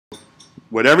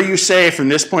whatever you say from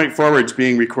this point forward is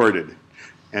being recorded.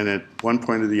 And at one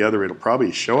point or the other, it'll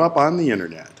probably show up on the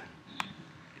internet.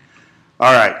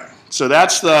 All right, so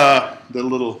that's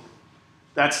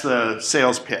that's the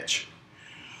sales pitch.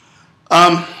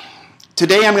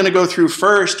 Today I'm going to go through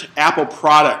first Apple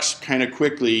products kind of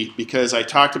quickly because I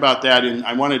talked about that and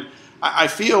I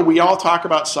feel we all talk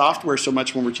about software so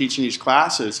much when we're teaching these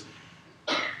classes.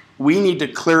 We need to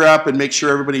clear up and make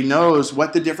sure everybody knows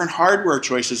what the different hardware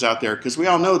choices out there, because we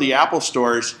all know the Apple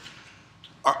stores,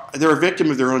 they're a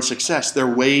victim of their own success. They're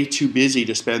way too busy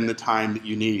to spend the time that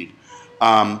you need.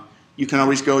 You can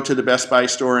always go to the Best Buy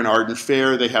store in Arden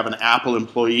Fair. They have an Apple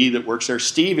employee that works there.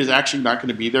 Steve is actually not going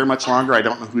to be there much longer. I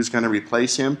don't know who's going to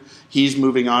replace him. He's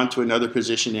moving on to another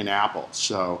position in Apple,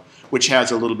 so which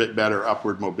has a little bit better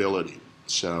upward mobility.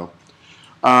 So,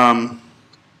 do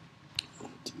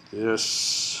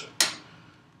this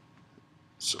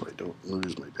so I don't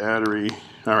lose my battery.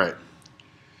 All right.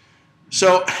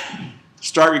 So,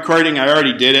 start recording. I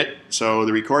already did it, so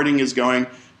the recording is going.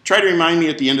 Try to remind me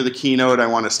at the end of the keynote. I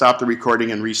want to stop the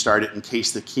recording and restart it in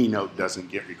case the keynote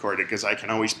doesn't get recorded, because I can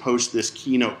always post this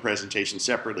keynote presentation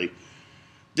separately.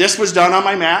 This was done on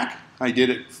my Mac. I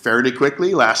did it fairly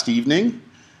quickly last evening.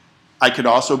 I could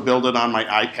also build it on my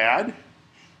iPad,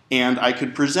 and I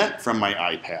could present from my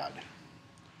iPad.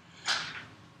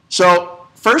 So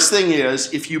first thing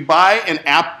is, if you buy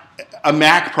a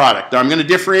Mac product, now I'm going to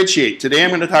differentiate. Today I'm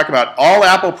going to talk about all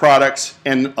Apple products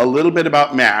and a little bit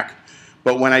about Mac.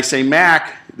 But when I say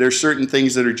Mac, there's certain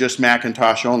things that are just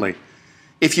Macintosh only.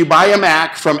 If you buy a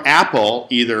Mac from Apple,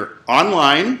 either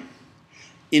online,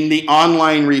 in the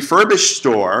online refurbished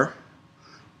store,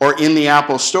 or in the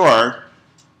Apple Store,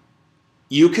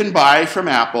 you can buy from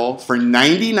Apple for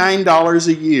 $99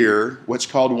 a year what's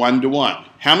called one-to-one.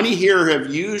 How many here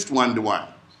have used one-to-one?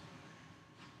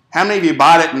 How many of you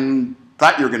bought it and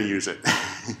thought you were going to use it?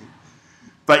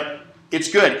 But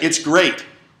it's good. It's great.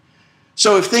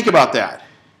 So think about that.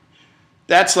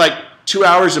 That's like 2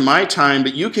 hours of my time,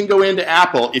 but you can go into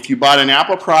Apple. If you bought an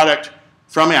Apple product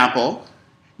from Apple,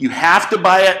 you have to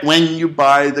buy it when you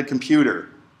buy the computer.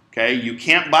 Okay? You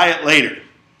can't buy it later.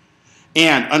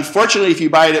 And unfortunately, if you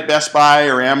buy it at Best Buy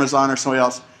or Amazon or somebody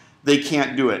else, they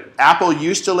can't do it. Apple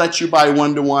used to let you buy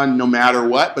one-to-one no matter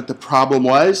what, but the problem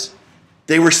was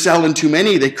they were selling too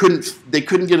many. They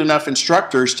couldn't get enough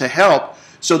instructors to help,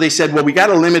 so they said, well, we got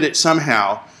to limit it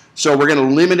somehow. So we're going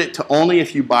to limit it to only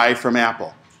if you buy from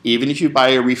Apple, even if you buy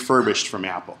a refurbished from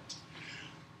Apple.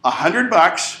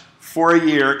 $100 for a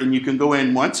year, and you can go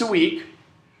in once a week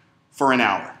for an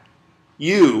hour.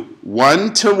 You,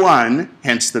 one-to-one,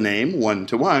 hence the name,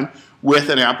 one-to-one, with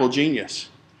an Apple genius.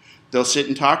 They'll sit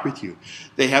and talk with you.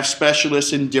 They have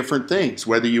specialists in different things,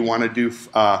 whether you want to do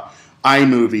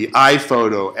iMovie,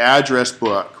 iPhoto, address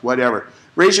book, whatever.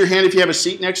 Raise your hand if you have a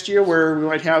seat next to you where we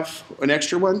might have an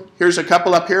extra one. Here's a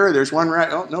couple up here. There's one right,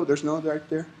 oh, no, there's no right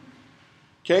there.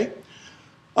 Okay.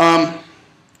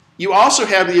 You also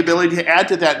have the ability to add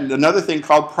to that another thing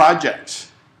called projects.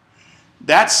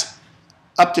 That's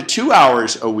up to 2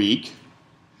 hours a week,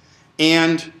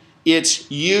 and it's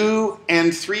you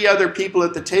and 3 other people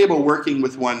at the table working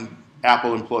with one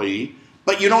Apple employee,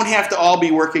 but you don't have to all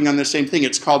be working on the same thing.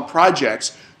 It's called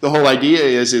projects. The whole idea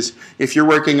is if you're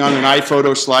working on an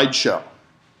iPhoto slideshow,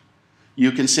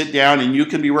 you can sit down and you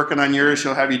can be working on yours.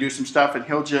 He'll have you do some stuff, and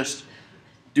he'll just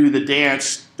do the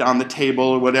dance on the table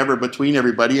or whatever between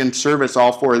everybody and service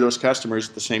all 4 of those customers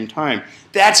at the same time.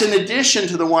 That's in addition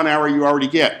to the 1 hour you already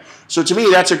get. So to me,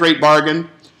 that's a great bargain.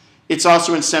 It's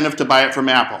also incentive to buy it from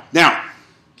Apple. Now,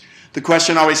 the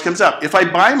question always comes up. If I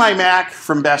buy my Mac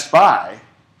from Best Buy,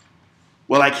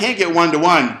 well, I can't get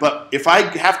one-to-one, but if I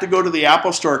have to go to the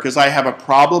Apple Store because I have a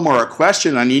problem or a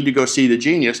question, I need to go see the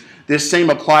genius, this same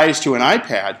applies to an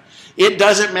iPad. It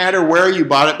doesn't matter where you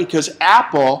bought it because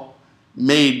Apple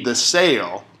made the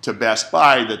sale to Best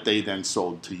Buy that they then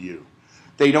sold to you.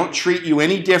 They don't treat you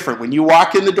any different. When you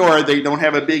walk in the door, they don't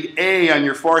have a big A on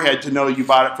your forehead to know you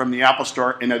bought it from the Apple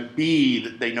Store and a B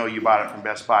that they know you bought it from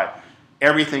Best Buy.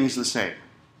 Everything's the same.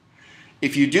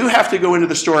 If you do have to go into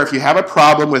the store, if you have a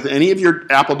problem with any of your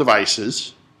Apple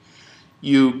devices,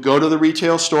 you go to the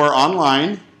retail store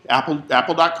online,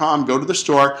 apple.com, go to the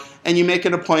store, and you make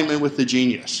an appointment with the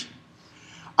genius.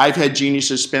 I've had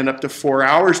geniuses spend up to 4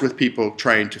 hours with people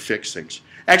trying to fix things.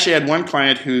 Actually, I had one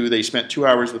client who they spent 2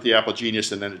 hours with the Apple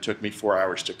Genius, and then it took me 4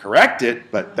 hours to correct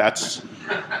it, but that's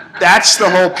the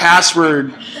whole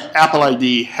password Apple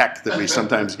ID heck that we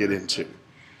sometimes get into.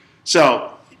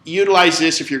 So utilize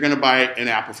this if you're going to buy an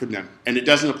Apple from them. And it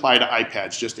doesn't apply to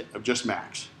iPads, just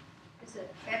Macs. Is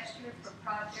it extra for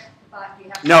project? Do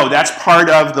you have No, that's part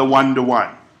of the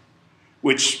one-to-one,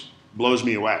 which blows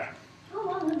me away. How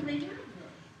long have they had it?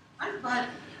 I thought...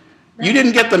 You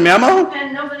didn't get the memo?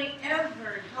 And nobody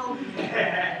ever told me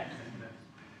that.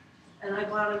 And I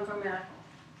bought them from Apple.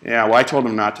 Yeah, well, I told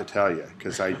him not to tell you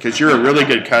because you're a really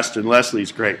good customer.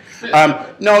 Leslie's great.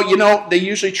 No, you know, they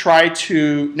usually try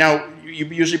to... Now, you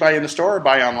usually buy in the store or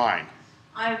buy online?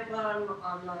 I bought them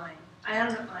online. I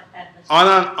don't know at the store.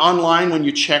 Online, when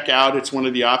you check out, it's one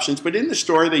of the options. But in the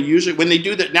store, they usually... When they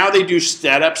do that, now they do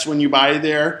setups when you buy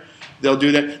there. They'll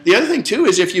do that. The other thing, too,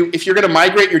 is if you're going to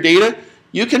migrate your data...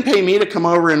 You can pay me to come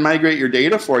over and migrate your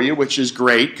data for you, which is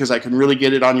great because I can really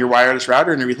get it on your wireless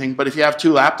router and everything. But if you have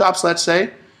 2 laptops, let's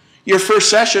say, your first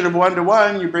session of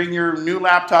one-to-one, you bring your new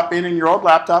laptop in and your old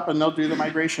laptop, and they'll do the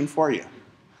migration for you.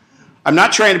 I'm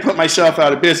not trying to put myself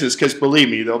out of business because, believe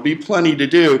me, there'll be plenty to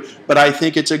do, but I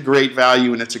think it's a great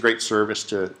value and it's a great service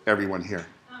to everyone here.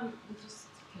 I'm just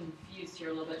confused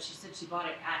here a little bit. She said she bought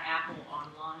it at Apple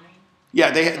online.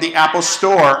 Yeah, they the Apple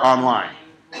Store online.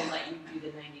 Will let you do the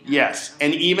 99. Yes,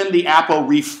 and even the Apple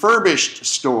refurbished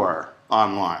store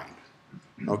online.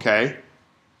 Okay?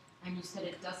 And you said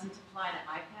it doesn't apply to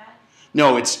iPad?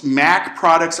 No, it's Mac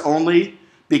products only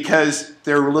because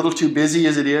they're a little too busy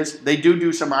as it is. They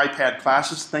do some iPad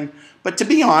classes thing. But to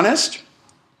be honest,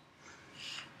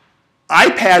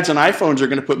 iPads and iPhones are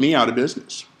going to put me out of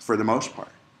business for the most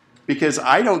part because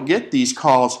I don't get these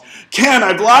calls, Ken,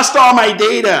 I've lost all my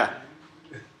data.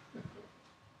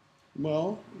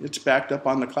 Well, it's backed up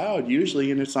on the cloud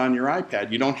usually, and it's on your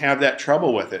iPad. You don't have that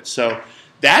trouble with it. So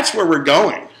that's where we're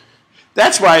going.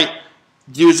 That's why,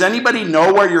 does anybody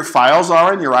know where your files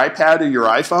are on your iPad or your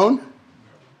iPhone?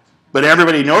 But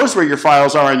everybody knows where your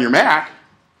files are on your Mac.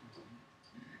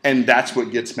 And that's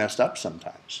what gets messed up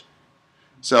sometimes.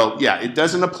 So yeah, it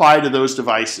doesn't apply to those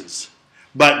devices.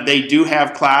 But they do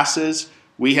have classes.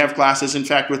 We have classes. In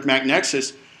fact, with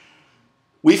MacNexus,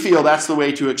 we feel that's the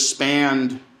way to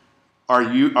expand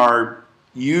our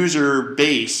user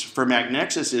base for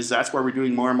MacNexus is that's why we're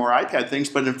doing more and more iPad things.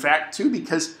 But in fact, too,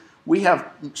 because we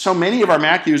have so many of our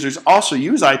Mac users also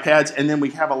use iPads, and then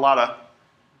we have a lot of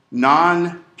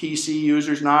non-PC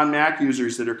users, non-Mac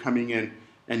users that are coming in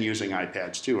and using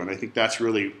iPads too. And I think that's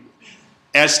really,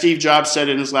 as Steve Jobs said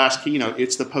in his last keynote,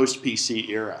 it's the post-PC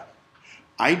era.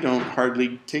 I don't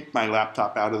hardly take my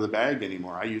laptop out of the bag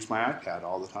anymore. I use my iPad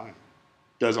all the time.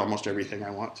 Does almost everything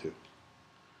I want to.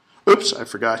 Oops, I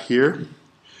forgot here.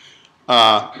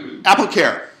 Apple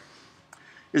Care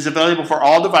is available for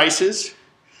all devices.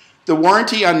 The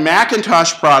warranty on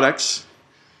Macintosh products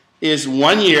is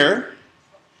 1 year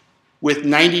with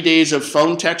 90 days of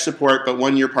phone tech support, but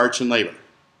 1 year parts and labor.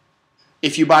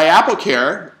 If you buy Apple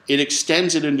Care, it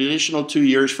extends it an additional 2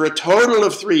 years for a total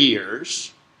of 3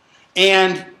 years,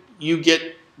 and you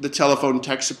get the telephone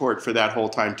tech support for that whole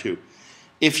time too.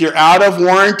 If you're out of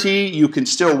warranty, you can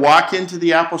still walk into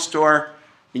the Apple Store,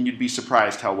 and you'd be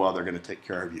surprised how well they're going to take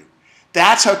care of you.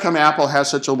 That's how come Apple has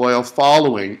such a loyal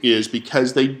following, is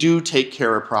because they do take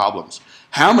care of problems.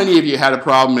 How many of you had a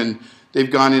problem and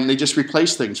they've gone in and they just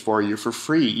replace things for you for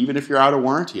free, even if you're out of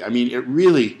warranty? I mean, it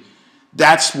really,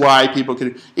 that's why people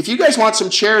can. If you guys want some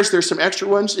chairs, there's some extra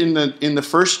ones in the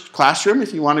first classroom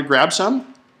if you want to grab some.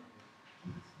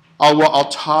 I'll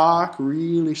talk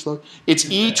really slow. It's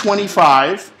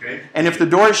E25, okay. And if the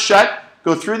door is shut,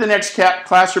 go through the next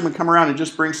classroom and come around and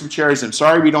just bring some chairs in.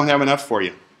 Sorry, we don't have enough for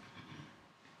you.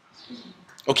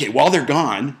 Okay, while they're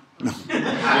gone. No. Go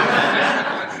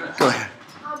ahead.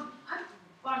 I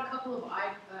bought a couple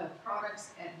of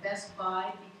products at Best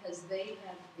Buy because they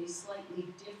have a slightly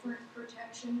different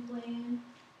protection plan.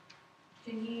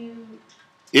 Can you?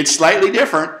 It's slightly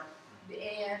different.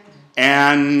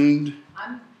 And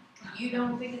you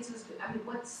don't think it's as good? I mean,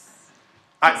 what's?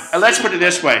 Let's put it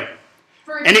this way.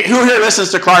 And who here listens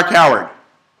to Clark Howard?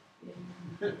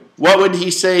 What would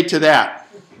he say to that?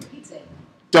 He'd say,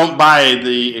 don't buy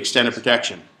the extended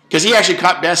protection. Because he actually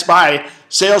caught Best Buy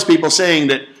salespeople saying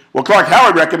that, well, Clark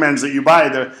Howard recommends that you buy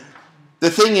the...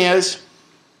 The thing is,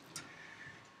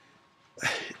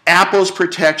 Apple's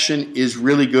protection is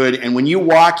really good, and when you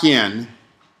walk in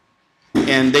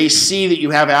and they see that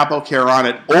you have Apple Care on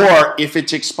it, or if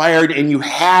it's expired and you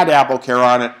had Apple Care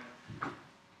on it,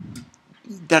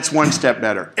 that's one step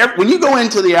better. When you go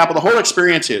into the Apple, the whole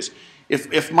experience is,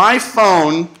 if my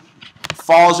phone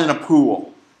falls in a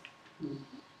pool,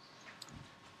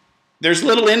 there's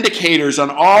little indicators on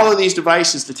all of these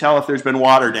devices to tell if there's been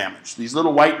water damage. These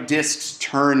little white discs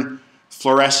turn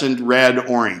fluorescent red,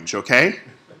 orange, okay?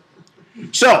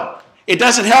 So, it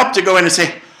doesn't help to go in and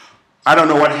say, I don't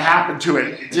know what happened to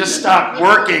it. It just stopped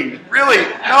working. Really?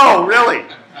 No, really.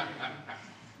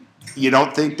 You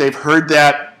don't think they've heard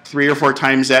that 3 or 4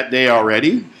 times that day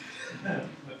already?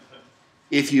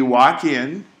 if you walk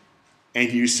in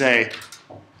and you say,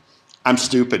 I'm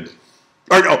stupid.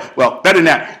 Or no, well, better than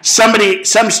that.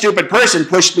 Some stupid person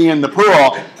pushed me in the pool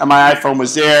and my iPhone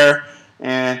was there.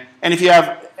 And if you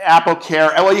have Apple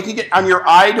Care, well, you can get on your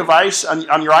iDevice,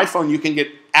 on your iPhone, you can get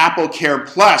Apple Care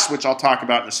Plus, which I'll talk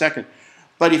about in a second.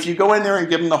 But if you go in there and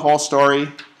give them the whole story,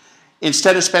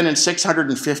 instead of spending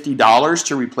 $650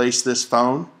 to replace this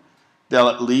phone, they'll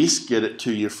at least get it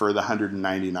to you for the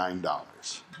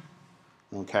 $199.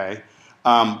 Okay?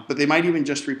 But they might even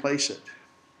just replace it.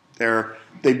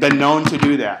 They've been known to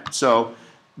do that. So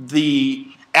the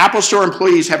Apple Store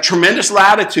employees have tremendous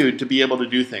latitude to be able to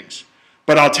do things.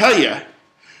 But I'll tell you,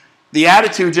 the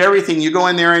attitude's everything. You go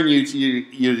in there and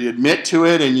you admit to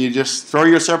it and you just throw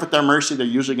yourself at their mercy. They're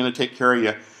usually going to take care of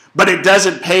you. But it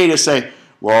doesn't pay to say,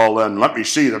 well, then let me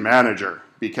see the manager,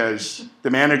 because the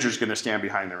manager's going to stand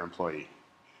behind their employee.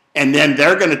 And then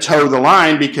they're going to toe the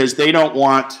line because they don't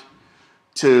want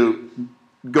to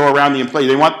go around the employee.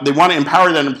 They want to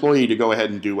empower that employee to go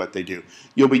ahead and do what they do.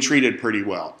 You'll be treated pretty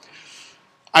well.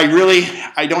 I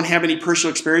don't have any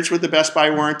personal experience with the Best Buy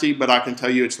warranty, but I can tell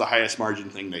you it's the highest margin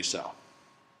thing they sell.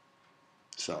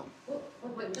 So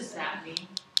What does that mean?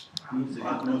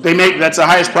 that's the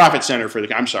highest profit center for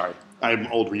the. I'm sorry, I'm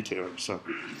an old retailer, so.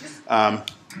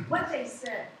 What they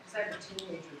said, because I have a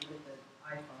teenager with an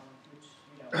iPhone, which,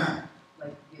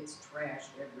 like gets trashed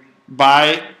every.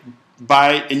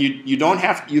 And you don't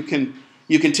have, you can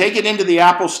take it into the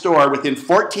Apple Store within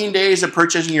 14 days of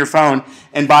purchasing your phone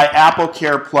and buy Apple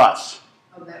Care Plus.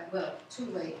 Oh, well, too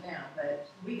late now, but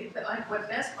what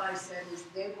Best Buy said is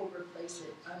they will replace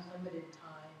it unlimited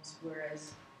times,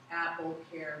 whereas Apple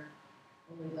Care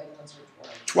only like once or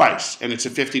twice. Twice, and it's a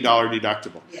 $50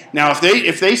 deductible. Yeah. Now,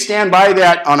 if they stand by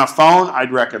that on a phone,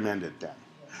 I'd recommend it then.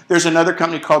 Yeah. There's another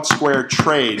company called Square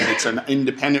Trade. It's an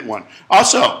independent one.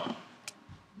 Also,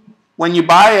 when you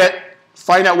buy it,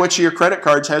 find out which of your credit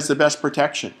cards has the best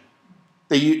protection.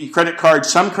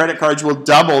 Some credit cards will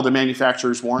double the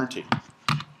manufacturer's warranty.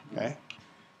 Okay.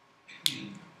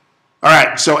 All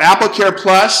right, so Apple Care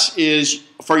Plus is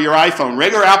for your iPhone.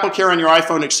 Regular Apple Care on your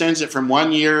iPhone extends it from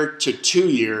 1 year to 2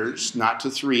 years, not to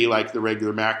 3 like the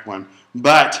regular Mac one.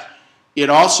 But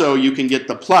it also, you can get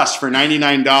the Plus for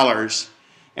 $99.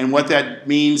 And what that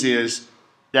means is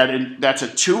that that's a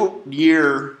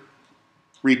 2-year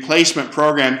replacement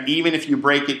program. Even if you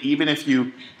break it, even if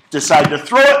you decide to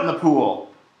throw it in the pool,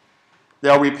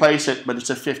 they'll replace it, but it's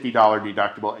a $50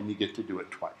 deductible, and you get to do it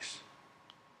twice.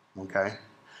 Okay?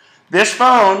 This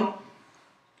phone,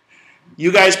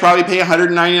 you guys probably pay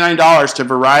 $199 to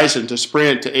Verizon, to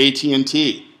Sprint, to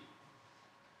AT&T.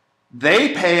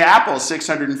 They pay Apple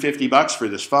 $650 for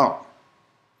this phone.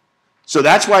 So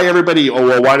that's why everybody, oh,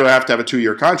 well, why do I have to have a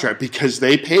 2-year contract? Because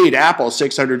they paid Apple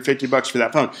 $650 for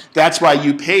that phone. That's why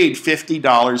you paid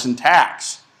 $50 in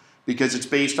tax, because it's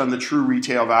based on the true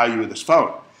retail value of this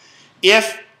phone.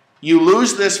 If you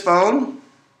lose this phone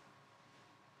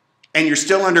and you're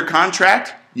still under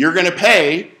contract, you're going to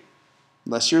pay,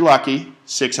 unless you're lucky,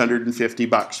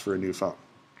 $650 for a new phone.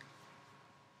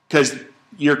 Because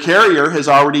your carrier has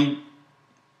already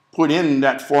put in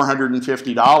that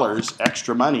 $450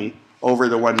 extra money over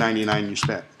the $199 you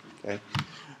spent. Okay?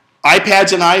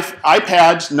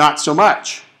 iPads, not so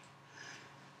much.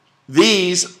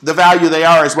 These, the value they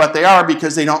are is what they are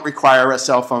because they don't require a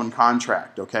cell phone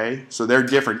contract. Okay? So they're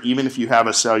different, even if you have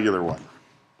a cellular one.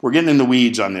 We're getting in the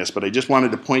weeds on this, but I just wanted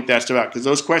to point that stuff out because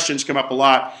those questions come up a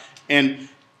lot. And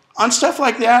on stuff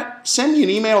like that, send me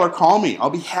an email or call me. I'll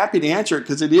be happy to answer it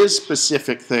because it is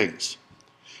specific things.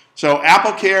 So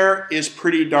Apple Care is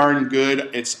pretty darn good.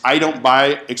 I don't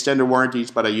buy extended warranties,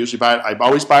 but I usually buy it. I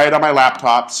always buy it on my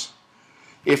laptops.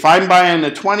 If I'm buying the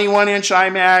 21-inch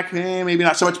iMac, maybe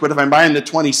not so much, but if I'm buying the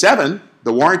 27,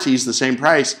 the warranty is the same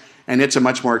price, and it's a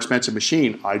much more expensive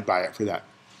machine, I'd buy it for that.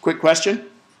 Quick question?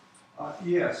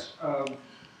 Yes.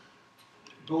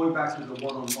 Going back to the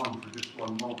one-on-one for just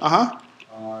one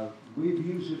moment. We've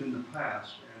used it in the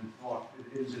past and thought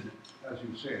it is, as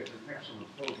you say, it's an excellent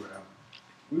program.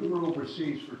 We were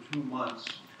overseas for 2 months,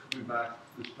 coming back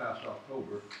this past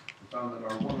October, and found that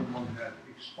our one-on-one had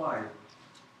expired.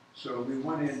 So we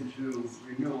went in to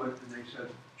renew it, and they said,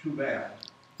 too bad.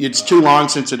 It's too long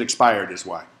since it expired is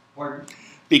why. Pardon?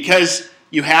 Because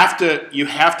you have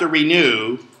to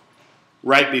renew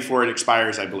right before it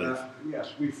expires, I believe.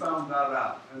 Yes, we found that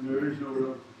out, and there is no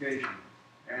notification.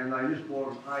 And I just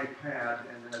bought an iPad,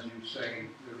 and as you say,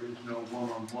 there is no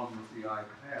one-on-one with the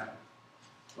iPad.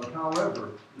 But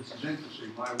however, this is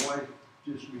interesting. My wife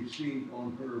just received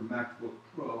on her MacBook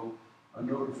Pro a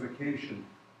notification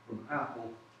from Apple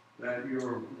that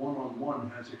your one-on-one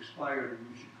has expired and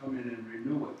you should come in and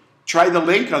renew it. Try the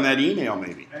link on that email,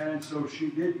 maybe. And so she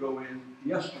did go in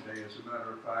yesterday, as a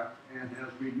matter of fact, and has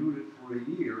renewed it for a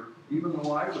year, even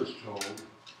though I was told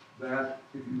that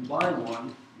if you buy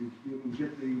one, you can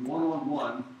get the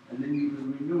one-on-one, and then you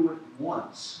can renew it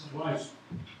once.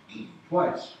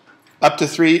 Twice. Up to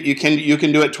 3, you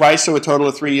can do it twice, so a total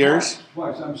of 3 years?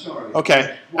 Twice, I'm sorry.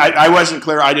 Okay, I wasn't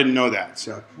clear, I didn't know that,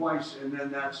 so. Twice, and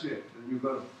then that's it, and you've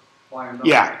got to buy another.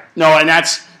 Yeah, no, and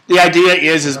that's, the idea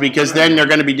is because then they're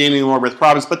going to be dealing more with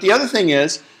problems. But the other thing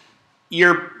is,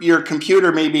 your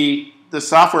computer may be, the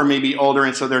software may be older,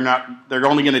 and so they're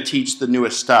only going to teach the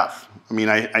newest stuff. I mean,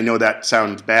 I know that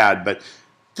sounds bad, but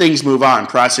things move on.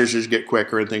 Processors get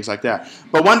quicker and things like that.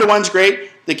 But one-to-one's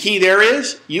great. The key there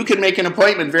is you can make an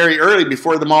appointment very early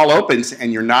before the mall opens,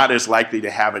 and you're not as likely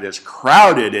to have it as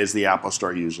crowded as the Apple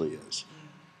Store usually is.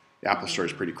 The Apple Store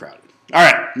is pretty crowded. All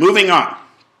right, moving on.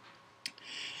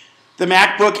 The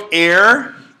MacBook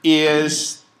Air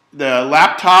is the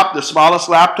laptop, the smallest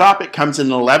laptop. It comes in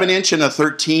an 11-inch and a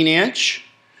 13-inch.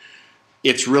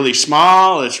 It's really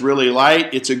small. It's really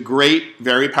light. It's a great,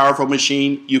 very powerful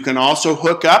machine. You can also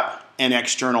hook up an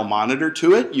external monitor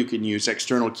to it. You can use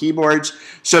external keyboards.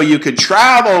 So you could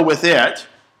travel with it,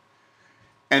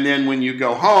 and then when you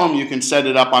go home, you can set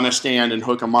it up on a stand and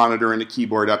hook a monitor and a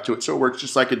keyboard up to it. So it works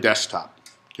just like a desktop.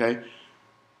 Okay?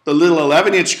 The little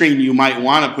 11-inch screen, you might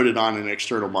want to put it on an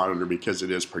external monitor because it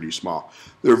is pretty small.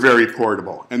 They're very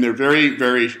portable, and they're very,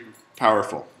 very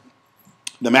powerful.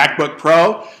 The MacBook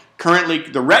Pro, currently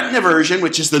the Retina version,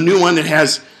 which is the new one that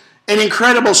has an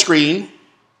incredible screen,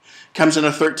 comes in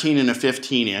a 13 and a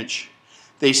 15-inch.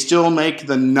 They still make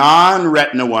the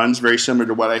non-Retina ones, very similar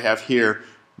to what I have here,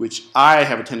 which I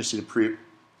have a tendency to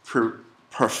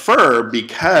prefer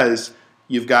because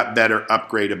you've got better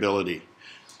upgradability.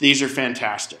 These are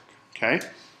fantastic, okay?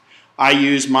 I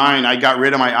use mine. I got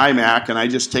rid of my iMac, and I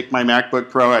just take my MacBook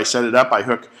Pro, I set it up, I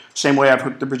hook, same way I've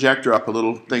hooked the projector up, a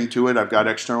little thing to it. I've got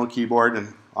external keyboard,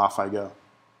 and off I go.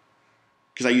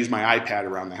 Because I use my iPad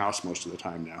around the house most of the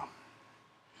time now.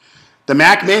 The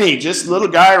Mac Mini, just a little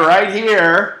guy right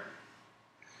here,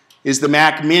 is the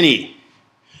Mac Mini.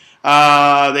 They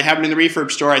have them in the refurb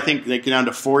store. I think they get down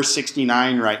to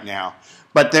 $469 right now.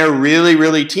 But they're really,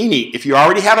 really teeny. If you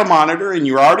already have a monitor and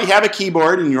you already have a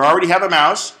keyboard and you already have a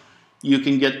mouse, you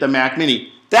can get the Mac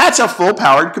Mini. That's a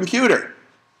full-powered computer.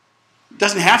 It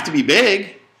doesn't have to be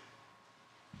big.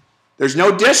 There's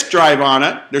no disk drive on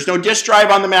it. There's no disk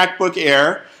drive on the MacBook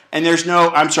Air. And there's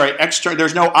no,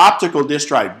 there's no optical disk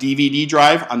drive, DVD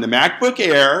drive on the MacBook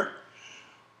Air.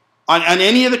 On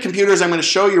any of the computers I'm going to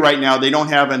show you right now, they don't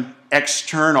have an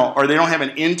external, or they don't have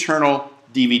an internal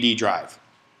DVD drive.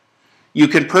 You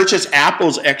can purchase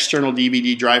Apple's external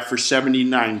DVD drive for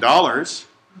 $79,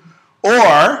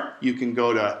 or you can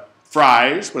go to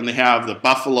Fry's when they have the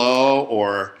Buffalo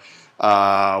or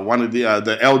one of the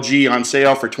LG on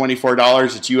sale for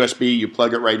 $24. It's USB. You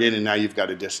plug it right in, and now you've got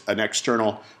an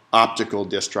external optical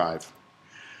disk drive.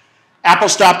 Apple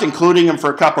stopped including them for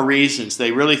a couple reasons.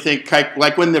 They really think,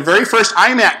 like when the very first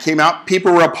iMac came out,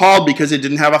 people were appalled because it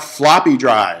didn't have a floppy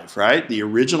drive, right? The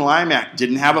original iMac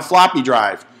didn't have a floppy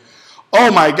drive. Oh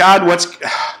my God,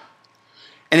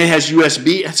 and it has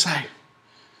USB. It's like,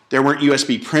 there weren't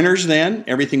USB printers then.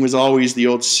 Everything was always the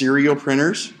old serial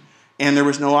printers. And there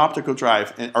was no optical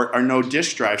drive, or no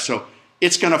disk drive. So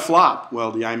it's going to flop.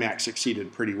 Well, the iMac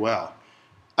succeeded pretty well.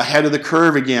 Ahead of the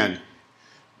curve again.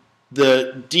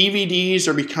 The DVDs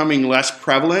are becoming less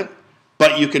prevalent,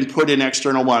 but you can put an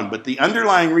external one. But the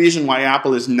underlying reason why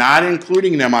Apple is not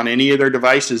including them on any of their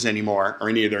devices anymore, or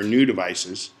any of their new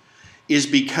devices, is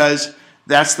because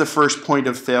that's the first point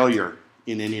of failure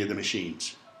in any of the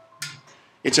machines.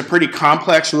 It's a pretty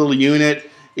complex little unit.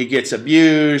 It gets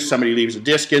abused. Somebody leaves a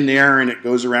disk in there, and it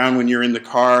goes around when you're in the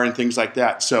car and things like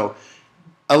that. So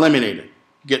eliminate it.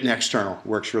 Get an external.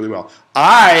 Works really well.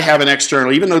 I have an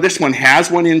external. Even though this one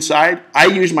has one inside, I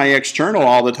use my external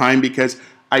all the time because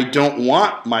I don't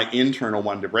want my internal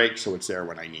one to break, so it's there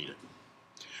when I need it.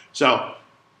 So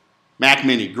Mac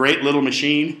Mini, great little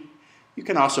machine. You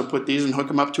can also put these and hook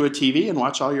them up to a TV and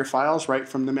watch all your files right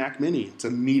from the Mac Mini. It's a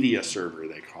media server,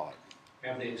 they call it.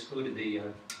 Have they excluded the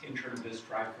internal disk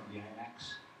drive from the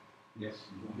iMacs? Yes.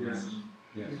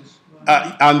 Yes.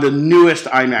 On the newest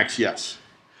iMacs, yes.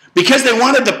 Because they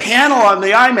wanted the panel on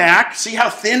the iMac. See how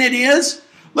thin it is?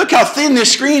 Look how thin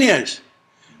this screen is.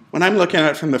 When I'm looking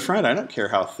at it from the front, I don't care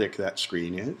how thick that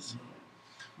screen is.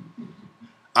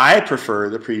 I prefer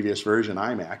the previous version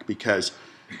iMac because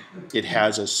it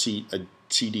has a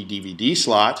CD-DVD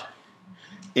slot,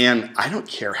 and I don't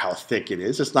care how thick it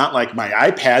is. It's not like my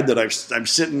iPad that I'm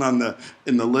sitting in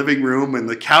the living room and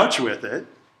the couch with it,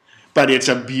 but it's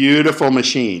a beautiful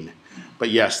machine. But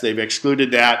yes, they've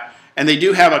excluded that. And they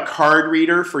do have a card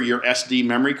reader for your SD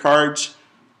memory cards,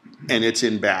 and it's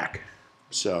in back.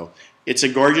 So it's a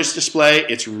gorgeous display.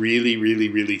 It's really, really,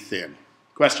 really thin.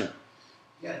 Question?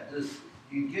 Yeah, do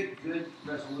you get good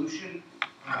resolution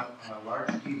on a large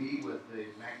TV with the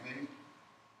Mac Mini?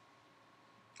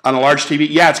 On a large TV?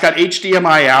 Yeah, it's got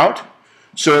HDMI out,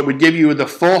 so it would give you the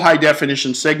full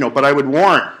high-definition signal. But I would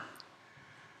warn,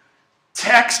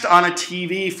 text on a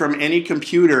TV from any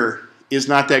computer is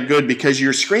not that good because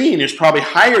your screen is probably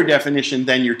higher definition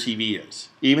than your TV is,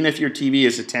 even if your TV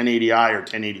is a 1080i or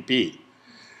 1080p.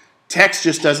 Text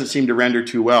just doesn't seem to render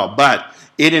too well, but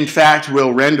it in fact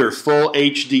will render full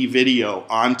HD video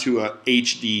onto a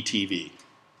HD TV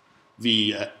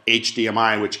via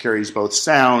HDMI, which carries both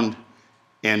sound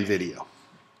and video.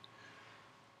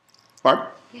 Barb?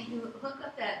 Can you hook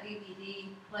up that DVD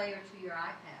player to your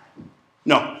iPad?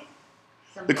 No.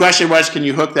 The question was, can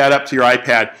you hook that up to your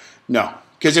iPad? No,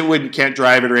 because it can't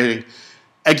drive it or anything.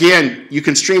 Again, you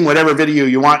can stream whatever video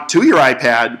you want to your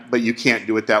iPad, but you can't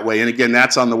do it that way. And again,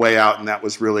 that's on the way out, and that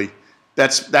was really,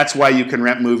 that's why you can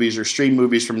rent movies or stream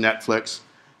movies from Netflix.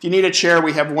 If you need a chair,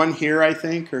 we have one here, I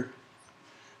think. Or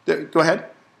go ahead.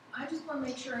 I just want to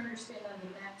make sure I understand on the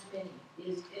Mac Mini.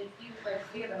 Is if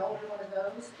you have an older one of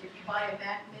those, if you buy a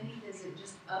Mac Mini, does it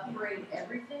just upgrade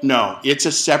everything? No, it's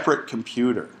a separate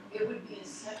computer. It would be a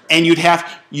separate. And you'd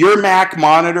have, your Mac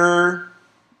monitor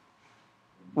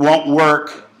won't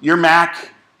work. Your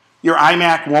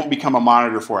iMac won't become a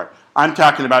monitor for it. I'm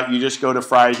talking about you just go to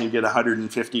Fry's and get a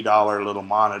 $150 little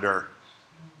monitor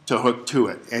to hook to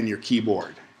it and your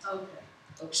keyboard. Okay.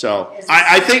 So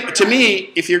I think, to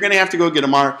me, if you're going to have to go get a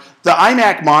monitor, the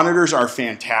iMac monitors are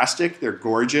fantastic. They're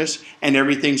gorgeous, and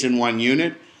everything's in one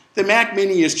unit. The Mac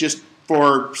Mini is just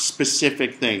for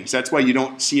specific things. That's why you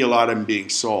don't see a lot of them being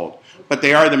sold. But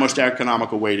they are the most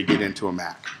economical way to get into a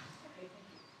Mac.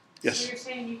 Yes? So you're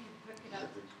saying you can hook it up?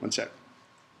 One sec.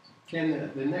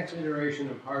 Can the next iteration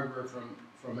of hardware from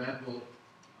Apple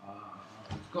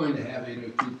is going to have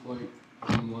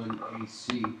 802.11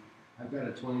 AC? I've got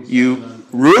a 27.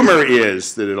 Rumor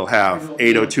is that it'll have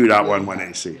 802.11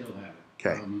 AC. It'll have it.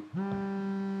 Okay.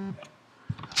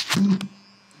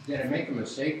 Did I make a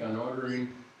mistake on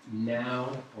ordering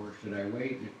now, or should I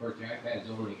wait? And of course, the iPad's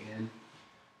only in,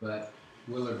 but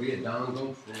will there be a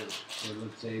dongle for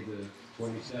let's say the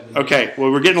 27? Okay,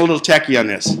 well, we're getting a little techie on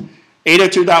this.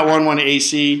 802.11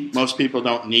 AC, most people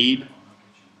don't need,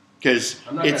 because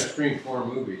I'm not going to stream 4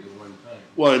 movies at one time.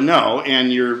 Well, no,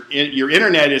 and your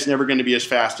internet is never going to be as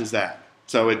fast as that.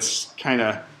 So it's kind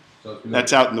of,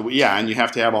 that's out in the, yeah, and you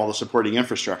have to have all the supporting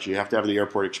infrastructure. You have to have the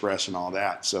Airport Express and all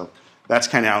that. So that's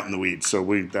kind of out in the weeds. So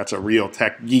that's a real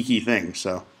tech geeky thing.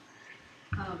 So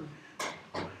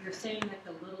You're saying that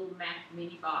the little Mac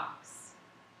Mini box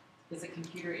is a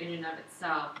computer in and of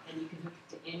itself, and you can hook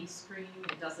it to any screen.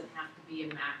 It doesn't have to be a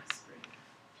Mac screen.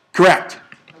 correct,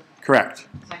 Okay. correct. So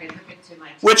I can hook it to my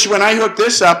TV. Which, when I hook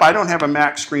this up, I don't have a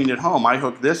Mac screen at home. I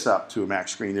hook this up to a Mac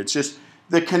screen. It's just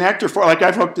the connector for, like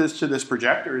I've hooked this to this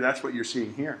projector. That's what you're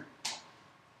seeing here.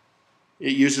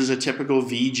 It uses a typical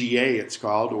VGA, it's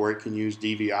called, or it can use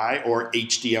DVI or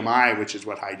HDMI, which is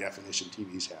what high-definition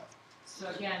TVs have. So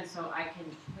again, so I can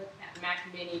hook that Mac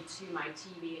Mini to my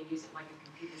TV and use it like a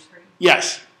computer screen?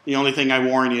 Yes. The only thing I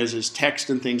warn is text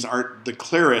and things aren't the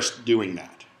clearest doing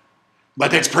that.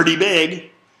 But it's pretty big.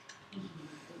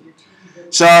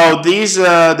 So these,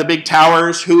 the big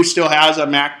towers, who still has a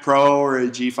Mac Pro or a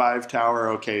G5 tower?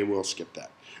 Okay, we'll skip that.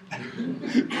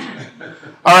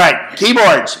 All right,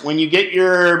 keyboards. When you get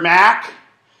your Mac,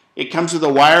 it comes with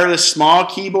a wireless small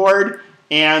keyboard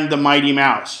and the mighty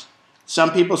mouse.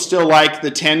 Some people still like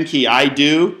the 10 key. I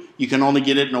do. You can only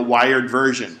get it in a wired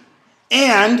version.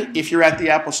 And if you're at the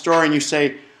Apple Store and you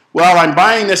say, well, I'm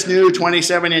buying this new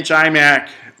 27-inch iMac,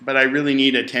 but I really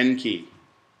need a 10 key.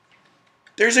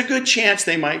 There's a good chance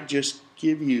they might just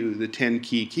give you the 10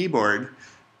 key keyboard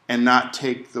and not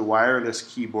take the wireless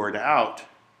keyboard out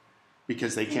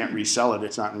because they can't resell it.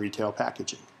 It's not in retail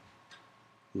packaging.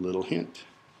 Little hint.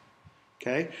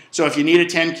 Okay? So if you need a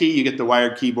 10 key, you get the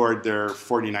wired keyboard. They're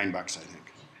 $49, I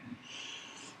think.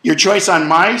 Your choice on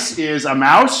mice is a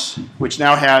mouse, which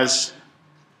now has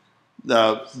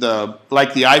like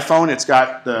the iPhone, it's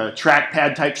got the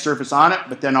trackpad type surface on it,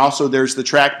 but then also there's the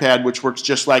trackpad, which works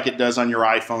just like it does on your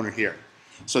iPhone or here.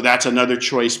 So that's another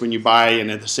choice when you buy, and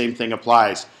the same thing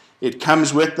applies. It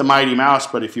comes with the mighty mouse,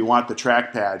 but if you want the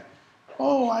trackpad,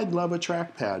 oh, I'd love a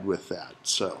trackpad with that.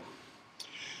 So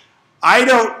I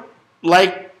don't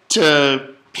like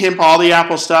to pimp all the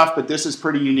Apple stuff, but this is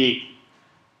pretty unique.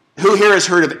 Who here has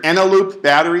heard of Eneloop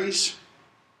batteries?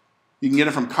 You can get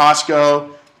it from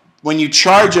Costco. when you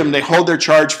charge them, they hold their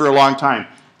charge for a long time.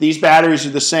 These batteries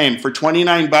are the same. For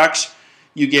 29 bucks,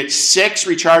 you get 6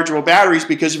 rechargeable batteries,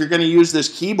 because if you're going to use this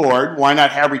keyboard, why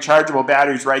not have rechargeable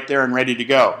batteries right there and ready to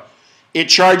go? It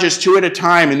charges 2 at a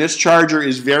time, and this charger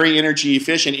is very energy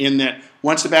efficient in that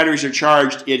once the batteries are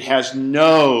charged, it has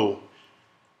no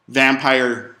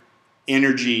vampire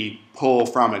energy pull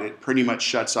from it. It pretty much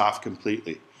shuts off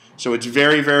completely. So it's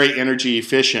very, very energy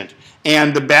efficient.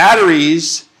 And the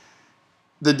batteries,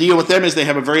 the deal with them is they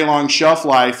have a very long shelf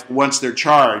life once they're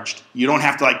charged. You don't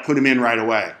have to like put them in right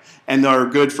away. And they're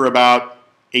good for about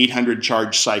 800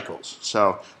 charge cycles.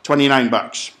 So 29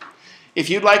 bucks. If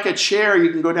you'd like a chair,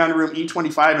 you can go down to room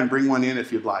E25 and bring one in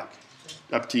if you'd like.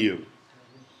 Up to you.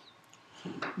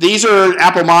 These are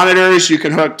Apple monitors. You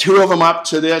can hook 2 of them up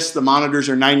to this. The monitors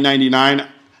are $9.99.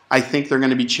 I think they're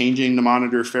going to be changing the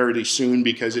monitor fairly soon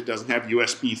because it doesn't have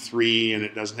USB 3 and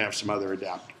it doesn't have some other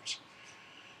adapters.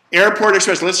 Airport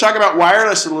Express. Let's talk about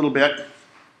wireless a little bit.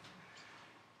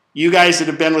 You guys that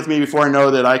have been with me before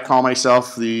know that I call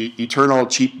myself the eternal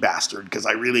cheap bastard, because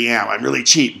I really am. I'm really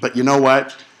cheap. But you know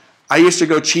what? I used to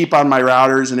go cheap on my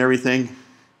routers and everything.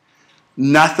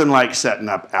 Nothing like setting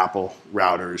up Apple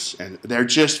routers, and they're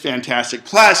just fantastic.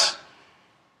 Plus,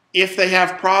 if they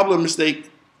have problems,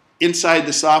 inside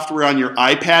the software on your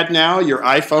iPad now, your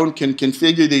iPhone can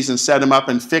configure these and set them up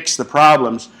and fix the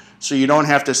problems, so you don't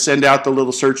have to send out the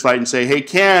little searchlight and say, hey,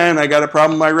 Ken, I got a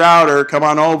problem with my router, come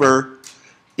on over.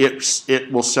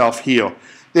 It will self-heal.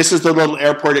 This is the little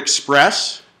Airport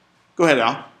Express. Go ahead,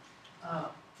 Al.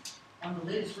 On the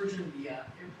latest version of the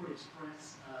Airport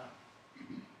Express,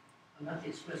 not the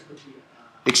Express, but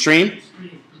the Extreme? Extreme,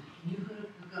 can you hook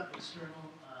up external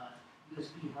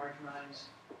USB hard drives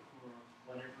or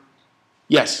whatever?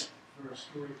 Yes. For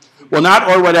storage? Well, not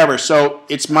or whatever. So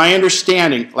it's my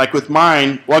understanding, like with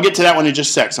mine, well, I'll get to that one in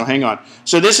just a sec, so hang on.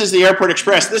 So this is the Airport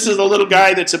Express. This is a little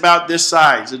guy that's about this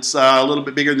size. It's a little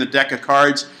bit bigger than the deck of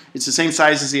cards. It's the same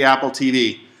size as the Apple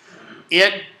TV.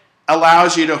 It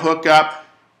allows you to hook up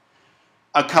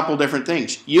a couple different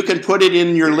things. You can put it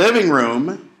in your living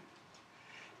room,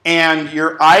 and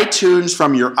your iTunes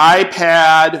from your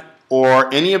iPad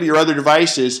or any of your other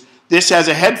devices, this has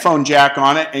a headphone jack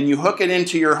on it, and you hook it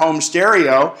into your home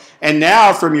stereo, and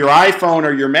now from your iPhone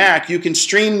or your Mac, you can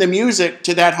stream the music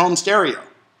to that home stereo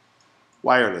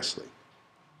wirelessly.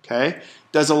 Okay?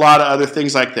 Does a lot of other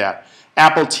things like that.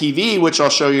 Apple TV, which I'll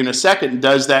show you in a second,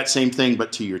 does that same thing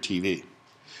but to your TV.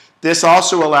 This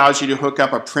also allows you to hook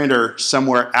up a printer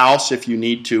somewhere else if you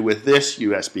need to with this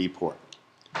USB port.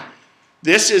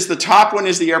 This is the top one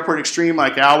is the Airport Extreme,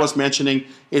 like Al was mentioning.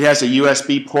 It has a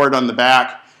USB port on the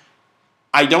back.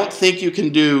 I don't think you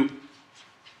can do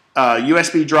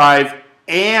USB drive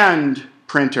and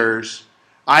printers.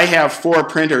 I have 4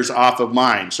 printers off of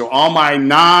mine. So all my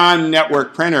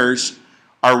non-network printers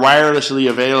are wirelessly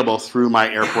available through my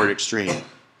Airport Extreme.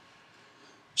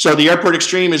 So the Airport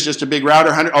Extreme is just a big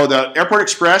router. The Airport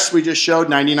Express we just showed,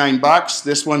 99 bucks.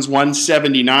 This one's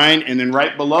 179, and then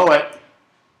right below it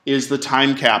is the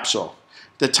time capsule.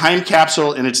 The time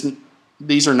capsule, and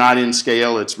these are not in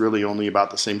scale. It's really only about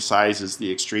the same size as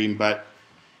the Extreme, but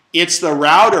it's the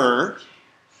router,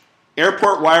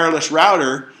 airport wireless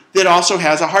router, that also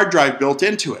has a hard drive built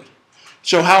into it.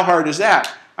 So how hard is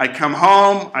that? I come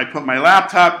home, I put my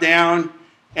laptop down,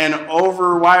 and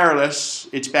over wireless,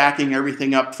 it's backing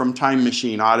everything up from Time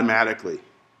Machine automatically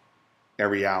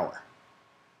every hour.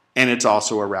 And it's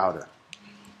also a router.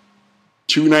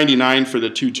 $299 for the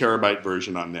 2 terabyte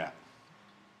version on that.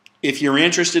 If you're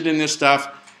interested in this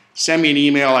stuff, send me an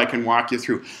email. I can walk you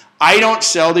through. I don't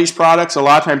sell these products. A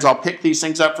lot of times I'll pick these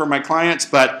things up for my clients,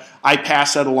 but I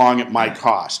pass that along at my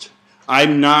cost. I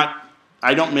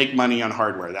don't make money on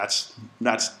hardware. That's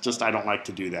just, I don't like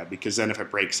to do that, because then if it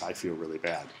breaks, I feel really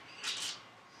bad.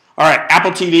 All right,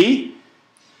 Apple TV.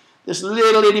 This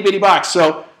little itty bitty box.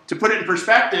 So to put it in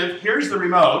perspective, here's the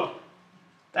remote.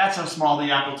 That's how small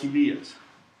the Apple TV is.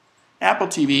 Apple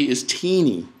TV is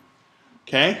teeny.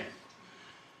 Okay?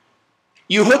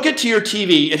 You hook it to your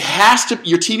TV.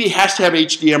 Your TV has to have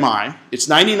HDMI. It's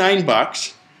 99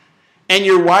 bucks. And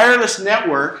your wireless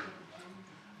network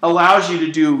allows you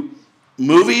to do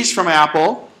movies from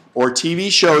Apple or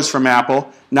TV shows from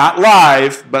Apple, not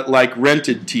live, but like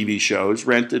rented TV shows,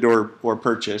 rented or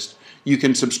purchased. You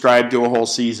can subscribe to a whole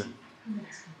season.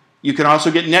 You can also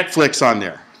get Netflix on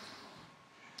there.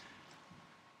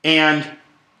 And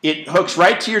it hooks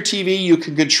right to your TV. You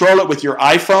can control it with your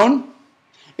iPhone.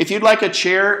 If you'd like a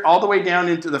chair, all the way down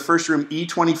into the first room,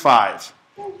 E25.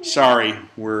 Sorry,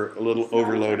 we're a little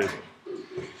overloaded.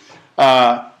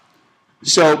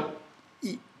 So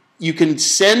you can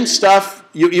send stuff.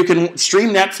 You can stream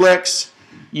Netflix.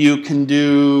 You can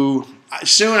do,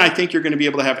 soon I think you're going to be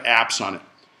able to have apps on it.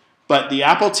 But the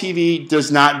Apple TV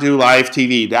does not do live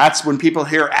TV. That's when people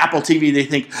hear Apple TV, they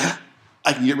think,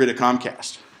 I can get rid of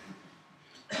Comcast.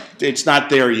 It's not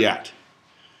there yet.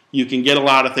 You can get a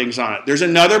lot of things on it. There's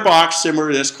another box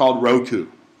similar to this called Roku.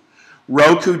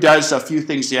 Roku does a few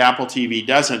things the Apple TV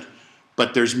doesn't,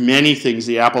 but there's many things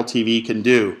the Apple TV can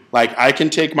do. Like I can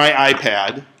take my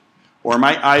iPad or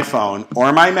my iPhone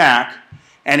or my Mac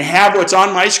and have what's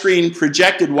on my screen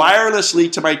projected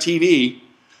wirelessly to my TV,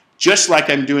 just like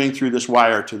I'm doing through this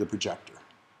wire to the projector.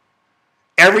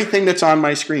 Everything that's on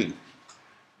my screen,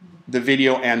 the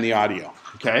video and the audio,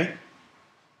 okay?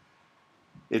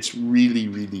 It's really,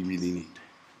 really, really neat.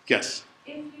 Yes?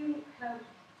 If you have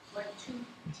like two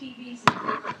TVs in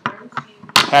different rooms,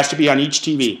 you Has to be on each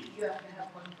TV. have to have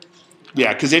one for each TV.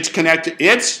 Yeah, because it's connected.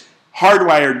 It's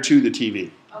hardwired to the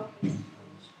TV. Okay.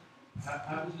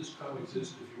 How does this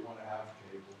coexist if you want to have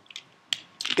cable?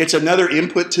 It's another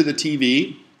input to the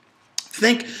TV.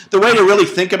 The way to really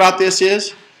think about this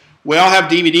is, we all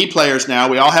have DVD players now.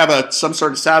 We all have some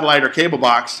sort of satellite or cable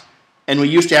box, and we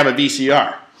used to have a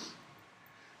VCR.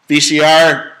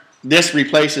 VCR, this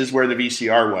replaces where the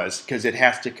VCR was because it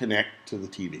has to connect to the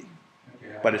TV,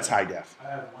 but it's high def. I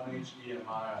have one HDMI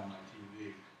on my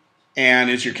TV. And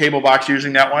is your cable box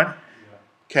using that one? Yeah.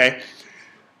 Okay.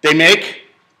 They make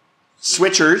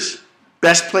switchers.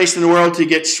 Best place in the world to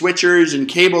get switchers and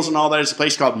cables and all that is a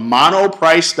place called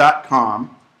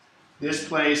monoprice.com. This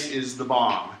place is the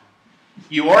bomb.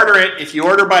 You order it. If you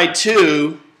order by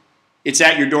 2, it's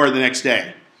at your door the next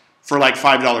day for like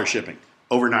 $5 shipping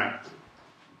overnight.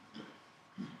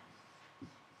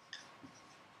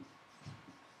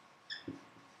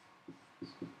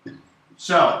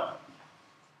 So,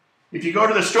 if you go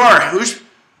to the store,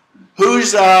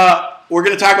 we're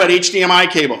going to talk about HDMI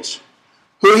cables.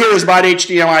 Who here has bought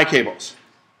HDMI cables?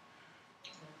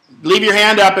 Leave your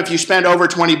hand up if you spend over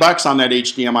 20 bucks on that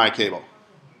HDMI cable.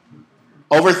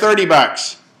 Over 30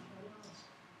 bucks.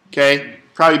 Okay?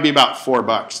 Probably be about 4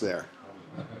 bucks there.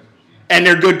 And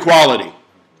they're good quality.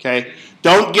 Okay?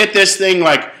 Don't get this thing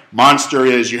like Monster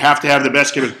is. You have to have the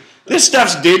best cable. This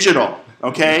stuff's digital.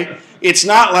 Okay? It's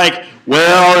not like,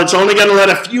 well, it's only going to let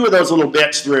a few of those little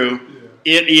bits through.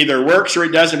 It either works or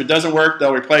it doesn't. If it doesn't work,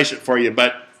 they'll replace it for you.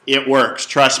 But it works.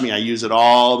 Trust me, I use it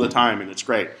all the time, and it's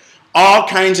great. All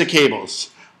kinds of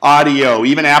cables, audio,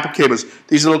 even Apple cables.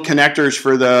 These little connectors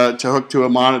to hook to a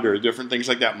monitor, different things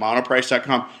like that,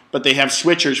 monoprice.com. But they have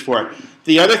switchers for it.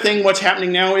 The other thing, what's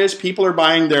happening now is people are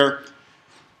buying the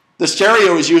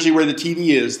stereo is usually where the TV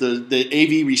is, the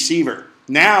AV receiver.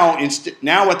 Now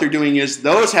what they're doing is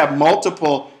those have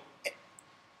multiple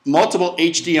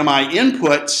HDMI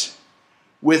inputs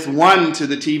with one to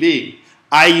the TV.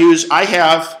 I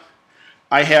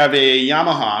have a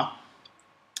Yamaha.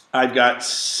 I've got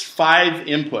 5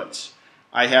 inputs.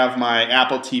 I have my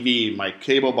Apple TV, my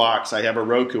cable box, I have a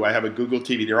Roku, I have a Google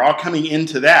TV. They're all coming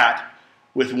into that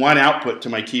with one output to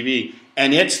my TV,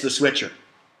 and it's the switcher.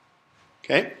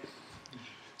 Okay?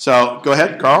 So, go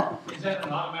ahead, Carl. Is that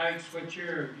an automatic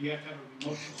switcher, or do you have to have a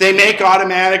remote? They make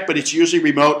automatic, but it's usually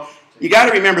remote. You got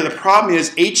to remember, the problem is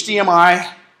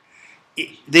HDMI,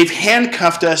 they've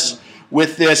handcuffed us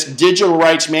with this digital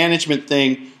rights management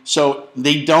thing, so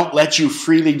they don't let you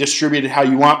freely distribute it how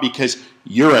you want because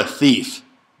you're a thief.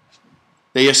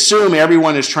 They assume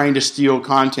everyone is trying to steal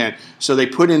content, so they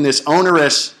put in this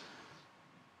onerous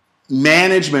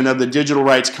management of the digital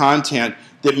rights content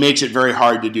that makes it very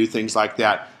hard to do things like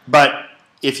that. But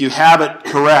if you have it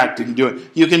correct, you can do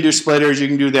it. You can do splitters, you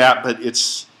can do that, but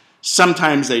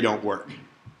sometimes they don't work.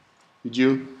 Did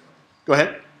you? Go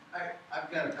ahead. I've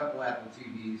got a couple Apple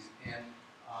TVs, and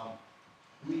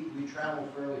we travel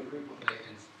fairly frequently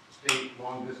and stay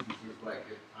long distances like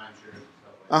at timeshares and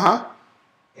stuff like that.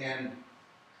 And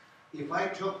if I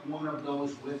took one of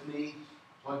those with me,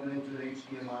 plug it into an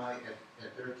HDMI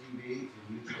at their TV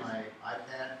and use my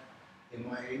iPad, am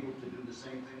I able to do the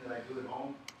same thing that I do at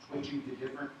home, switching to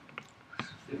different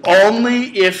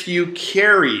only if you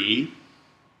carry.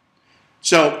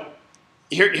 So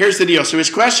here's the deal. So his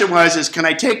question was, can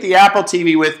I take the Apple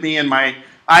TV with me and my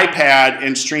iPad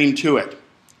and stream to it?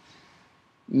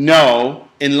 No,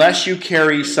 unless you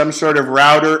carry some sort of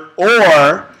router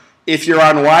or if you're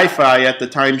on Wi-Fi at the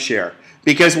timeshare.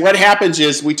 Because what happens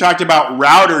is, we talked about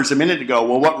routers a minute ago.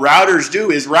 Well, what routers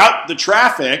do is route the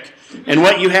traffic, and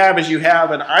what you have is you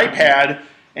have an iPad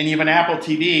and you have an Apple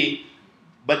TV,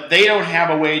 but they don't have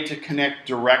a way to connect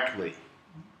directly.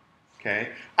 Okay?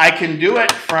 I can do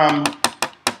it from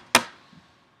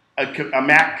a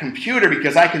Mac computer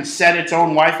because I can set its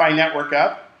own Wi-Fi network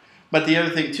up. But the other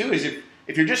thing too is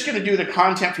if you're just going to do the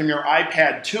content from your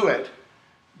iPad to it,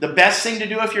 the best thing to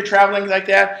do if you're traveling like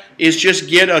that is just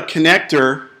get a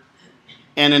connector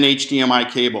and an HDMI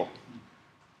cable.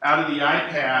 Out of the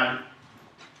iPad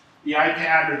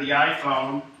or the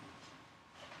iPhone,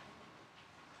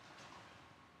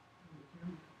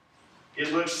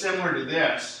 it looks similar to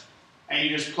this. And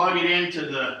you just plug it into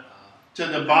the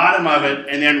bottom of it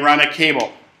and then run a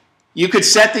cable. You could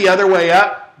set the other way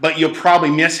up, but you'll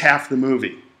probably miss half the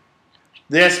movie.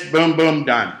 This, boom, boom,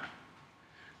 done.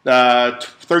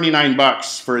 39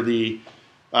 bucks for the,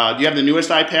 do you have the newest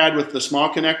iPad with the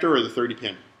small connector or the 30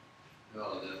 pin?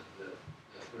 No, the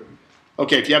 30.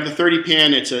 Okay, if you have the 30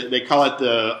 pin, they call it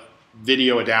the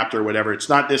video adapter or whatever. It's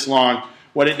not this long.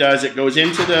 What it does, it goes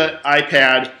into the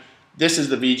iPad. This is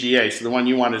the VGA, so the one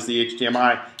you want is the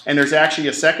HDMI. And there's actually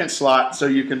a second slot so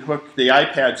you can hook the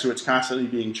iPad so it's constantly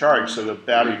being charged so the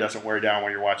battery doesn't wear down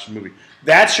while you're watching the movie.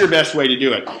 That's your best way to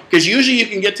do it. Because usually you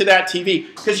can get to that TV,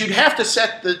 because you'd have to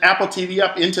set the Apple TV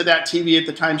up into that TV at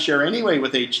the timeshare anyway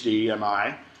with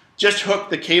HDMI. Just hook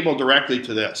the cable directly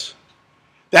to this.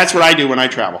 That's what I do when I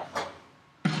travel.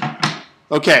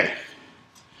 Okay.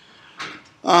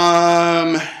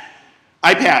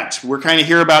 iPads. We're kind of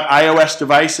here about iOS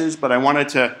devices, but I wanted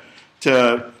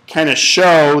to kind of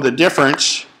show the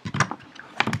difference.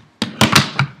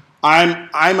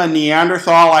 I'm a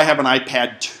Neanderthal. I have an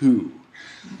iPad 2.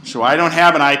 So I don't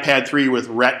have an iPad 3 with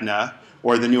Retina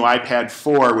or the new iPad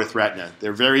 4 with Retina.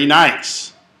 They're very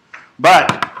nice.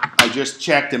 But I just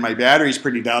checked and my battery's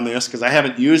pretty down this because I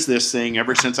haven't used this thing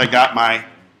ever since I got my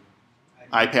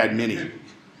iPad mini.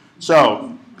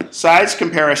 So size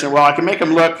comparison, well, I can make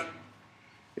them look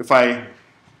if I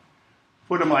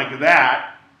put them like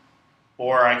that,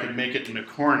 or I could make it in a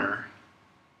corner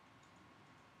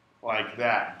like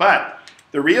that. But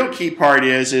the real key part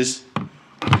is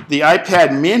the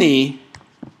iPad mini,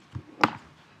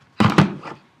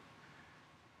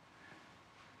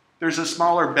 there's a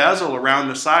smaller bezel around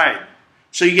the side.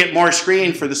 So you get more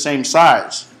screen for the same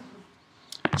size.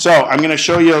 So I'm going to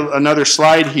show you another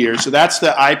slide here. So that's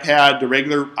the iPad, the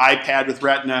regular iPad with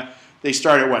Retina. They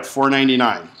start at what,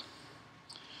 $4.99.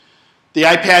 The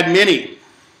iPad mini,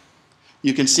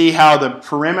 you can see how the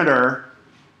perimeter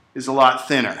is a lot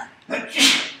thinner.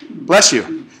 Bless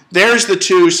you. There's the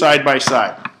two side by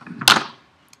side.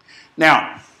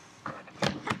 Now,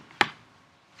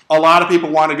 a lot of people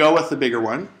want to go with the bigger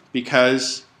one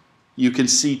because you can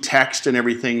see text and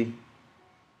everything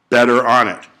better on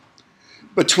it.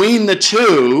 Between the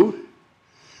two,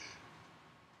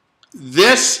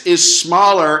 this is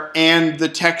smaller and the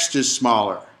text is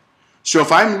smaller. So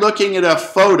if I'm looking at a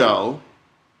photo,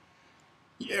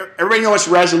 everybody knows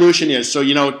what resolution is. So,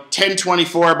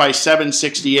 1024 by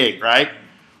 768, right?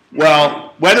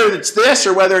 Well, whether it's this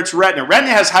or whether it's Retina.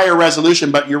 Retina has higher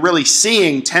resolution, but you're really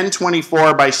seeing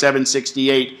 1024 by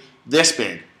 768 this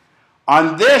big.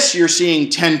 On this, you're seeing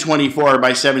 1024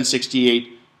 by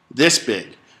 768 this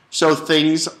big. So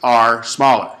things are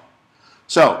smaller.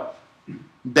 So,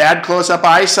 bad close-up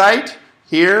eyesight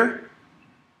here.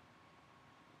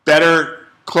 Better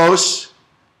close,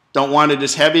 don't want it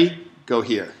as heavy, go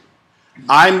here.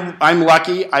 I'm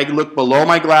lucky, I look below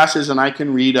my glasses and I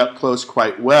can read up close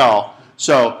quite well.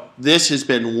 So this has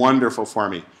been wonderful for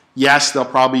me. Yes, there'll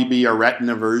probably be a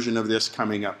Retina version of this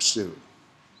coming up soon.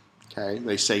 Okay,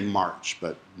 they say March,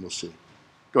 but we'll see.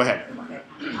 Go ahead. Okay.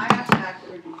 I have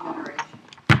macular degeneration,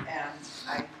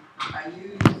 and I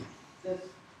use the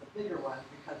bigger one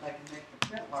because I can make the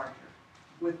print larger.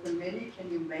 With the mini,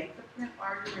 can you make the print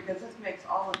larger? Because this makes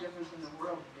all the difference in the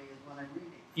world to me when I'm reading.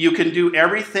 You can do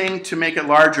everything to make it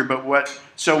larger, but what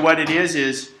it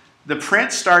is the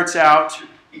print starts out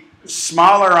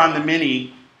smaller on the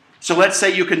mini. So let's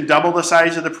say you can double the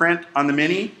size of the print on the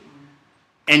mini,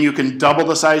 and you can double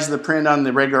the size of the print on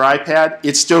the regular iPad.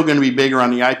 It's still going to be bigger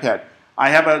on the iPad. I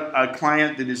have a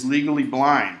client that is legally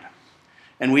blind,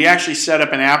 and we actually set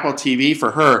up an Apple TV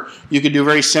for her. You could do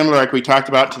very similar, like we talked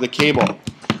about, to the cable.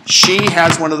 She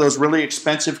has one of those really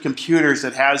expensive computers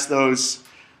that has those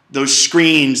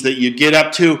screens that you get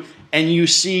up to, and you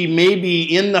see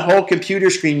maybe in the whole computer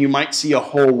screen you might see a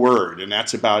whole word, and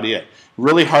that's about it.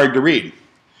 Really hard to read.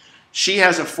 She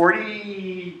has a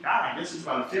this is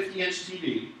about a 50-inch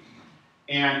TV,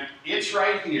 and it's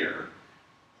right here,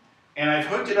 and I've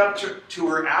hooked it up to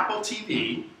her Apple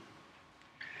TV,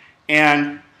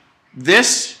 and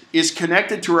this is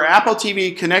connected to her Apple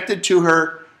TV, connected to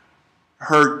her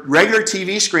regular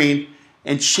TV screen,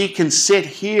 and she can sit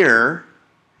here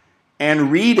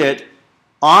and read it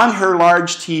on her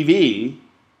large TV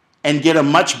and get a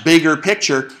much bigger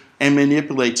picture and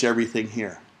manipulates everything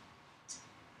here.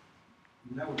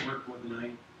 That would work with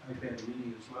an iPad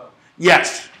mini as well.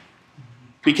 Yes,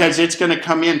 because it's going to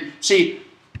come in. See,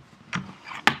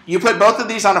 you put both of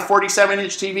these on a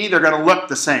 47-inch TV, they're going to look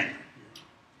the same.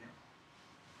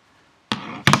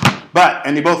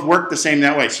 And they both work the same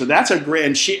that way. So that's a great,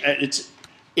 and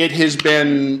it has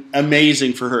been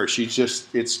amazing for her.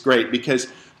 It's great because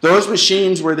those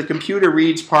machines where the computer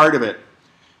reads part of it,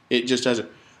 it just doesn't.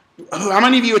 How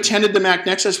many of you attended the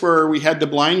MacNexus where we had the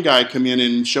blind guy come in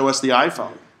and show us the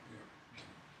iPhone?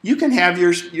 You can have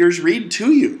yours read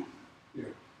to you.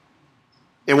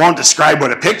 It won't describe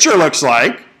what a picture looks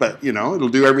like, but it'll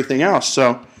do everything else.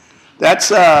 So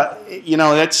that's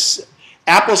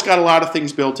Apple's got a lot of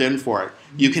things built in for it.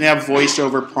 You can have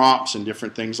voice-over prompts and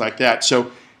different things like that.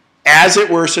 So as it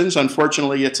worsens,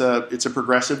 unfortunately, it's a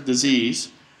progressive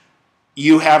disease.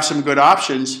 You have some good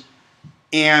options,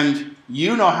 and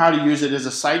you know how to use it as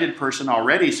a sighted person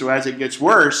already. So as it gets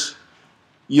worse,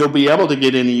 you'll be able to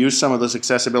get in and use some of those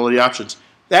accessibility options.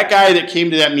 That guy that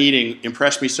came to that meeting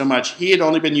impressed me so much. He had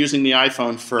only been using the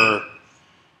iPhone for,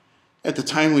 at the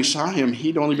time we saw him,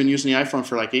 he'd only been using the iPhone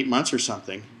for like 8 months or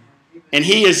something. And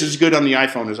he is as good on the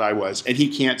iPhone as I was, and he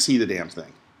can't see the damn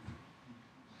thing.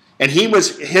 And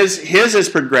his has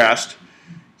progressed.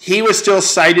 He was still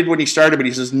sighted when he started, but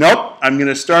he says, nope, I'm going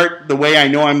to start the way I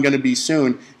know I'm going to be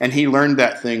soon. And he learned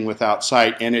that thing without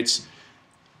sight. And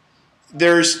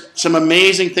there's some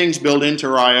amazing things built into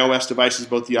our iOS devices,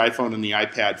 both the iPhone and the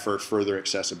iPad, for further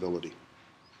accessibility,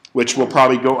 which will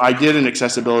probably go. I did an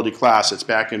accessibility class. It's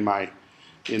back in my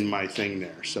thing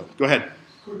there. So go ahead.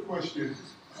 Quick question.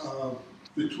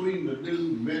 Between the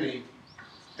new Mini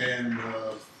and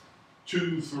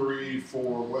 2, 3,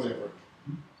 4, whatever,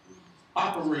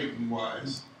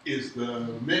 operating-wise, is the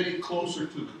Mini closer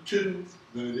to the 2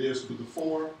 than it is to the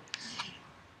 4?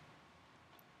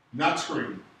 Not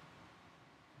screen.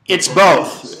 It's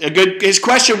both. His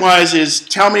question is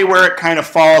tell me where it kind of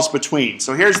falls between.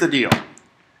 So here's the deal.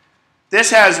 This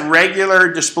has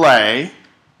regular display,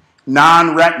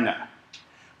 non-retina.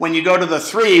 When you go to the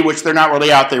 3, which they're not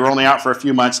really out, they were only out for a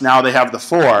few months, now they have the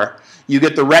 4, you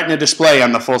get the retina display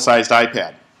on the full-sized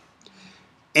iPad.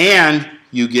 And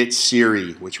you get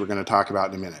Siri, which we're going to talk about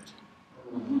in a minute.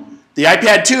 The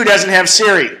iPad 2 doesn't have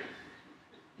Siri.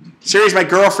 Siri's my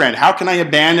girlfriend. How can I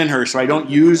abandon her so I don't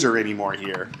use her anymore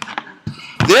here?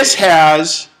 This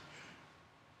has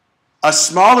a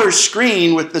smaller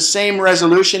screen with the same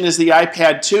resolution as the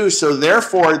iPad 2, so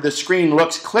therefore the screen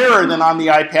looks clearer than on the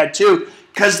iPad 2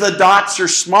 because the dots are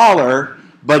smaller,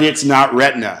 but it's not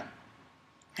retina.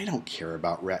 I don't care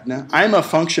about retina. I'm a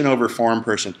function over form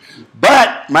person.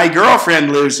 But my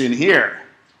girlfriend lives in here.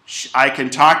 I can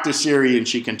talk to Siri and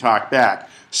she can talk back.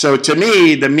 So to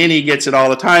me, the Mini gets it all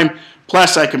the time.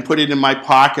 Plus, I can put it in my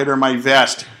pocket or my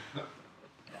vest.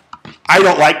 I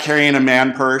don't like carrying a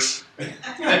man purse,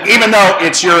 even though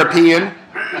it's European.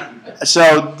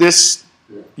 So this,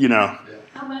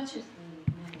 How much is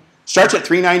the Mini? starts at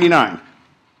 $3.99.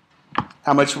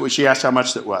 How much? She asked how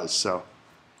much that was. So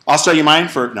I'll show you mine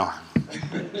for no.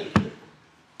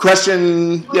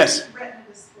 Question? Yes. Retina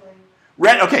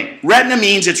display. Retina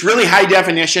means it's really high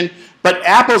definition. But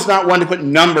Apple's not one to put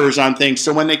numbers on things.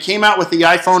 So when they came out with the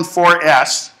iPhone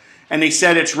 4S and they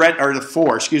said it's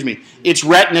it's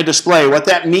retina display. What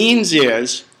that means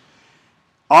is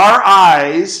our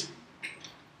eyes,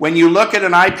 when you look at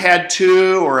an iPad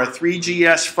 2 or a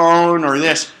 3GS phone or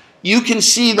this, you can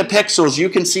see the pixels, you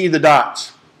can see the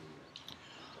dots.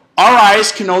 Our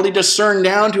eyes can only discern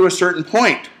down to a certain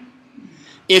point.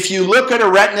 If you look at a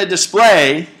retina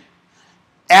display,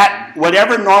 at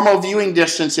whatever normal viewing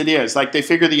distance it is, like they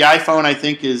figure the iPhone, I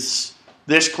think, is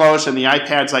this close and the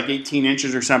iPad's like 18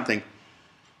 inches or something,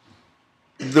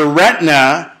 the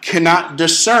retina cannot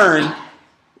discern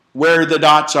where the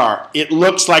dots are. It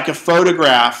looks like a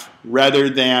photograph rather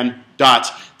than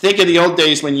dots. Think of the old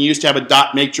days when you used to have a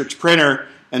dot matrix printer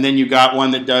and then you got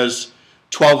one that does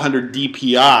 1200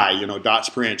 DPI, dots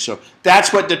per inch. So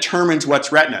that's what determines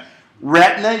what's retina.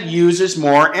 Retina uses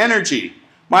more energy.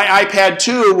 My iPad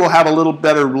 2 will have a little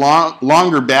better,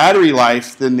 longer battery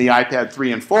life than the iPad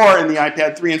 3 and 4, and the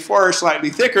iPad 3 and 4 are slightly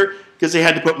thicker because they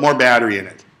had to put more battery in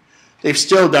it. They've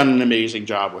still done an amazing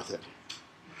job with it.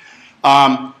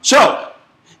 So,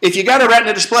 if you got a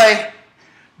retina display,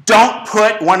 don't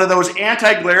put one of those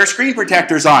anti-glare screen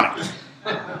protectors on it.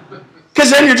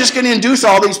 Because then you're just going to induce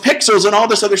all these pixels and all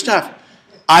this other stuff.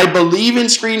 I believe in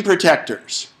screen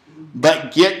protectors,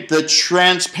 but get the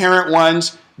transparent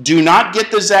ones. Do not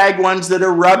get the zag ones that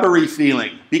are rubbery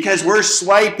feeling, because we're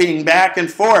swiping back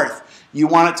and forth. You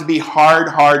want it to be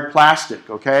hard plastic,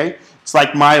 okay? It's like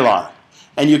Mylar,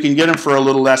 and you can get them for a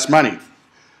little less money.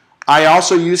 I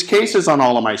also use cases on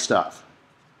all of my stuff.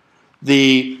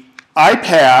 The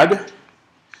iPad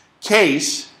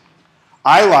case,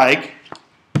 I like,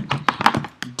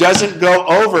 doesn't go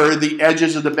over the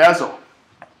edges of the bezel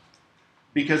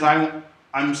because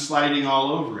I'm sliding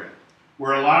all over it.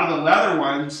 Where a lot of the leather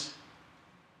ones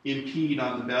impede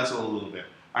on the bezel a little bit.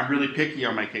 I'm really picky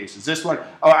on my cases. This one,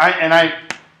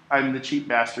 I'm the cheap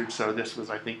bastard, so this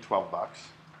was, I think, 12 bucks.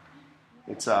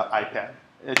 It's an iPad.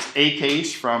 It's a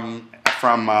case from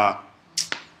I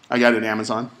got it on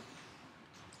Amazon.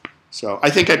 So I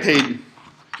think I paid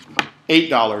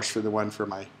 $8 for the one for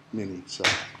my Mini. So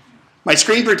my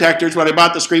screen protectors, when I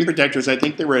bought the screen protectors, I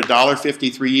think they were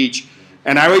 $1.53 each.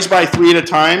 And I always buy 3 at a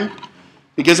time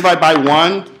because if I buy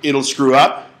one, it'll screw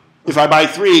up. If I buy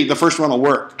 3, the first one will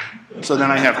work. So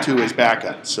then I have 2 as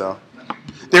backup. So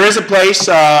there is a place,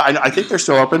 I think they're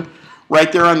still open,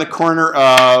 right there on the corner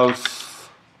of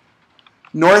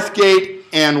Northgate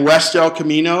and West El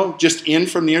Camino, just in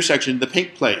from the intersection, the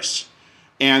Pink Place.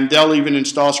 And they'll even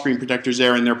install screen protectors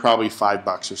there, and they're probably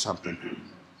 $5 or something.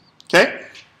 Okay?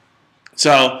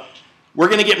 So we're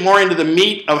going to get more into the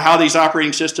meat of how these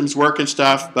operating systems work and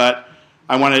stuff, but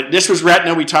this was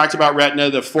Retina. We talked about Retina,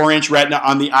 the 4-inch Retina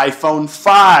on the iPhone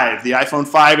 5. The iPhone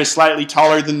 5 is slightly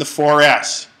taller than the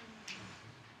 4S.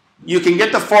 You can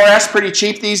get the 4S pretty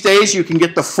cheap these days. You can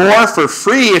get the 4 for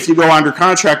free if you go under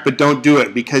contract, but don't do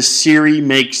it because Siri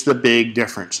makes the big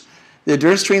difference. The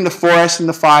difference between the 4S and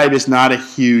the 5 is not a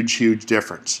huge, huge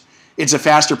difference. It's a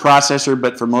faster processor,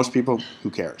 but for most people, who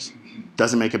cares?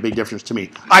 Doesn't make a big difference to me.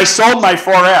 I sold my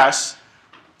 4S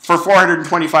for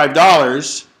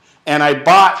 $425, and I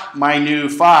bought my new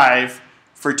 5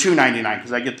 for $299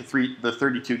 because I get the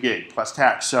 32 gig plus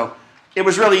tax. So it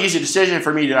was really easy decision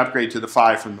for me to upgrade to the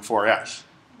 5 from the 4S.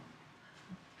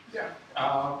 Yeah,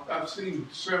 I've seen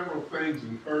several things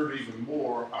and heard even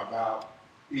more about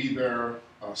either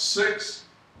a 6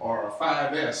 or a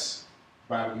 5S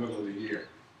by the middle of the year.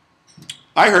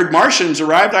 I heard Martians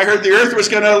arrived. I heard the Earth was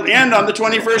going to end on the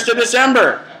 21st of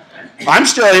December. I'm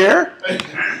still here.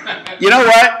 You know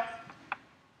what?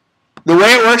 The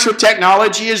way it works with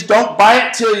technology is don't buy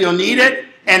it till you'll need it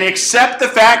and accept the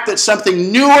fact that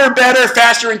something newer, better,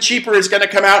 faster, and cheaper is going to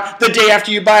come out the day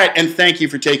after you buy it. And thank you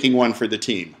for taking one for the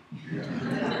team.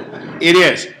 It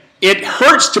is. It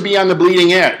hurts to be on the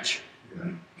bleeding edge.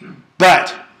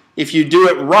 But if you do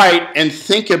it right and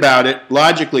think about it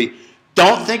logically,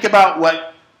 don't think about what's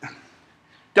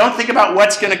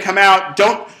going to come out.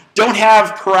 Don't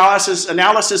have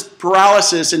analysis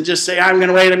paralysis, and just say, I'm going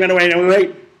to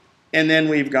wait. And then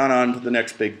we've gone on to the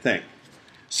next big thing.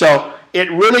 So it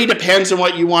really depends on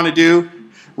what you want to do.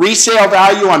 Resale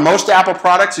value on most Apple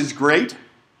products is great.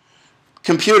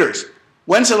 Computers.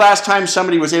 When's the last time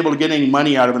somebody was able to get any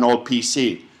money out of an old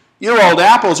PC? Your old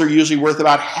Apples are usually worth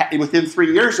within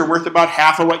 3 years, are worth about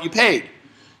half of what you paid.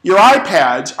 Your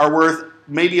iPads are worth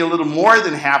maybe a little more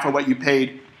than half of what you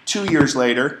paid 2 years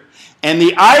later. And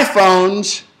the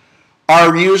iPhones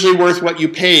are usually worth what you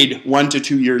paid 1 to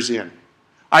 2 years in.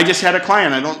 I just had a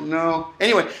client, I don't know.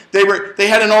 Anyway, they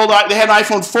had an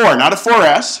iPhone 4, not a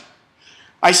 4S.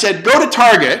 I said, go to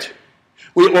Target.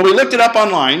 We looked it up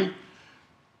online.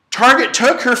 Target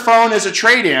took her phone as a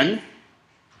trade-in,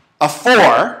 a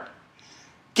 4,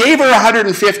 gave her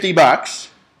 $150,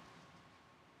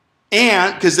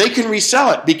 and because they can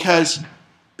resell it, because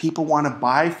people want to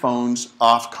buy phones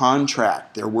off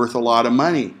contract. They're worth a lot of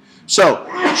money. So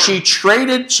she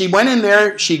went in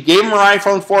there, she gave them her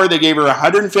iPhone 4, they gave her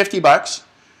 $150.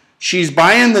 She's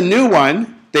buying the new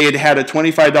one. They had a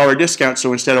 $25 discount,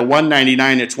 so instead of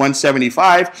 $199, it's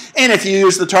 $175. And if you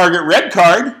use the Target Red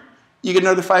Card, you get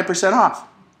another 5% off.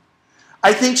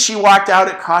 I think she walked out,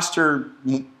 it cost her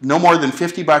no more than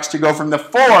 $50 to go from the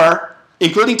 4,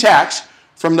 including tax,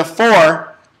 from the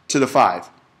 4 to the 5,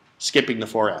 skipping the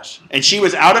 4S. And she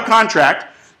was out of contract.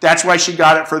 That's why she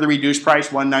got it for the reduced price,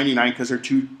 $199, because her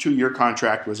two-year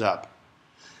contract was up.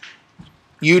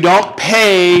 You don't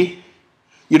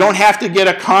have to get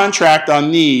a contract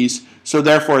on these, so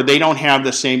therefore they don't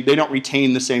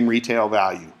retain the same retail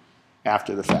value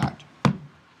after the fact.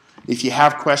 If you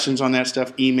have questions on that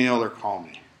stuff, email or call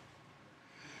me.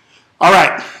 All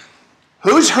right.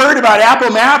 Who's heard about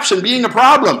Apple Maps and being a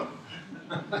problem?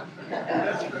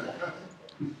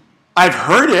 I've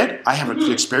heard it. I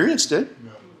haven't experienced it.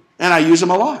 And I use them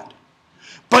a lot.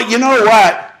 But you know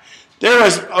what? There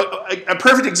was a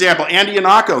perfect example. Andy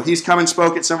Yanako, he's come and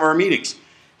spoke at some of our meetings.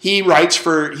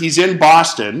 He's in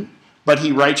Boston, but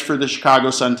he writes for the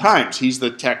Chicago Sun-Times. He's the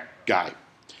tech guy.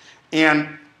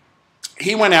 And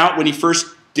he went out when he first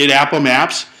did Apple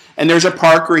Maps, and there's a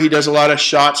park where he does a lot of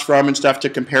shots from and stuff to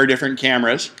compare different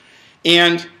cameras.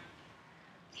 And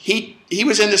he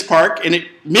was in this park, and it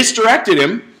misdirected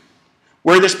him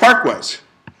where this park was,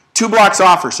 2 blocks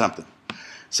off or something.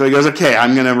 So he goes, okay,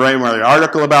 I'm going to write an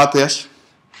article about this.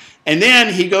 And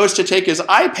then he goes to take his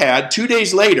iPad 2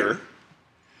 days later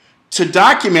to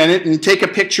document it and take a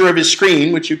picture of his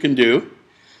screen, which you can do,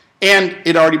 and it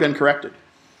had already been corrected.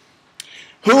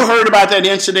 Who heard about that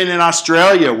incident in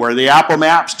Australia where the Apple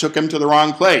Maps took him to the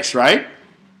wrong place, right?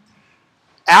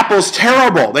 Apple's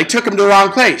terrible. They took him to the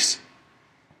wrong place.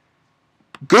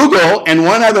 Google and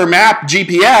one other map,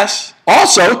 GPS,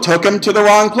 also took him to the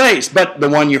wrong place, but the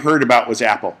one you heard about was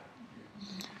Apple.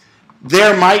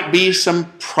 There might be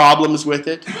some problems with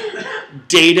it.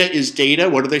 Data is data.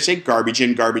 What do they say? Garbage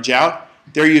in, garbage out.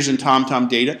 They're using TomTom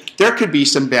data. There could be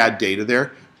some bad data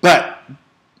there, but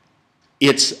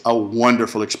it's a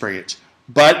wonderful experience.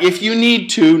 But if you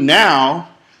need to now,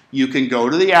 you can go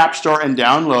to the App Store and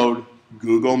download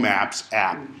Google Maps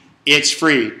app. It's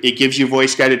free. It gives you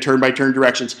voice-guided turn-by-turn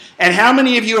directions. And how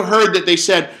many of you heard that they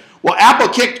said, well, Apple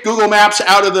kicked Google Maps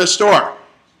out of the store?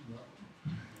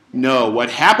 No.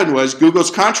 What happened was Google's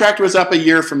contract was up a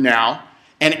year from now,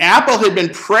 and Apple had been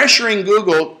pressuring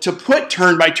Google to put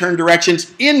turn-by-turn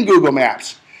directions in Google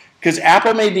Maps because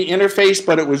Apple made the interface,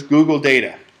 but it was Google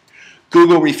data.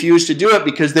 Google refused to do it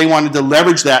because they wanted to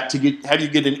leverage that to have you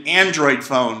get an Android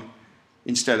phone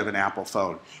instead of an Apple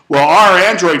phone. Well, our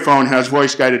Android phone has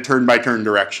voice-guided turn-by-turn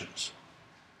directions.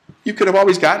 You could have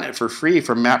always gotten it for free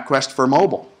from MapQuest for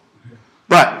mobile.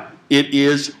 But it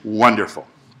is wonderful.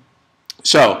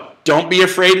 So don't be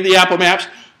afraid of the Apple Maps.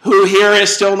 Who here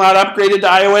is still not upgraded to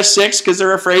iOS 6 because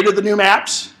they're afraid of the new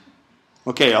maps?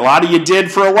 Okay, a lot of you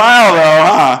did for a while though,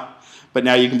 huh? But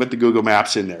now you can put the Google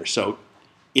Maps in there. So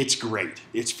it's great.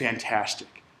 It's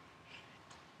fantastic.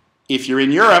 If you're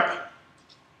in Europe,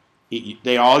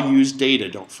 they all use data,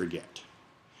 don't forget.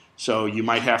 So you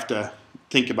might have to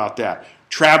think about that.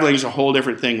 Traveling is a whole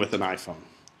different thing with an iPhone.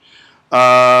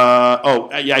 Oh,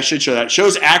 yeah, I should show that. It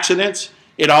shows accidents.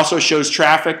 It also shows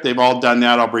traffic. They've all done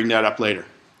that. I'll bring that up later.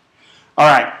 All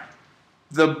right.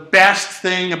 The best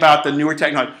thing about the newer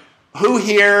technology. Who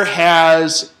here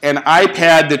has an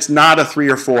iPad that's not a 3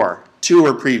 or 4? 2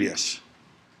 or previous?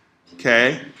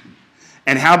 Okay.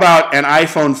 And how about an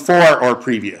iPhone 4 or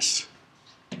previous?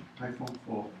 iPhone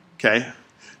 4. Okay.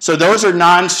 So those are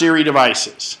non-Siri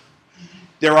devices.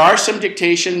 There are some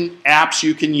dictation apps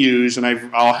you can use, and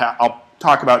I'll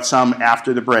talk about some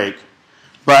after the break.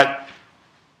 But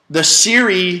the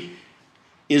Siri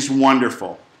is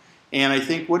wonderful. And I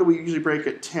think, what do we usually break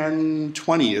at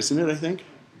 10:20, isn't it, I think?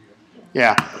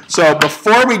 Yeah. So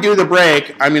before we do the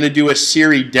break, I'm going to do a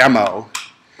Siri demo.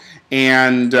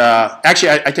 And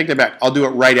actually, I take that back. I'll do it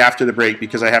right after the break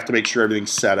because I have to make sure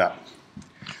everything's set up.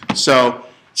 So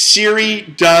Siri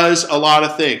does a lot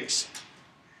of things.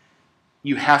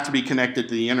 You have to be connected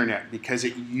to the internet because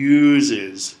it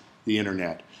uses the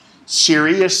internet.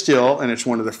 Siri is still, and it's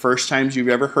one of the first times you've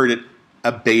ever heard it,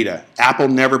 a beta. Apple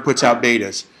never puts out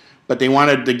betas. But they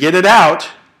wanted to get it out,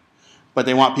 but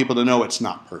they want people to know it's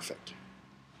not perfect.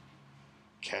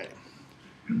 Okay.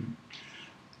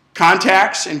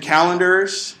 Contacts and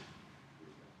calendars,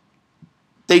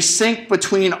 they sync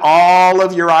between all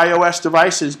of your iOS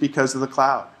devices because of the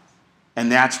cloud.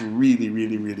 And that's really,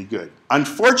 really, really good.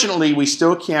 Unfortunately, we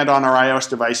still can't on our iOS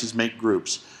devices make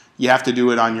groups. You have to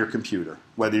do it on your computer,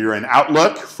 whether you're in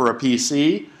Outlook for a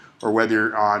PC or whether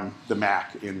you're on the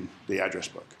Mac in the address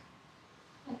book.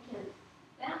 Okay,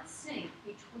 that sync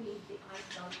between the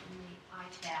iPhone and the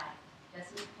iPad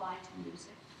doesn't apply to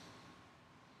music.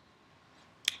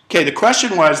 Okay, the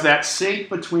question was that sync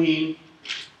for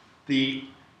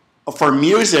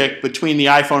music between the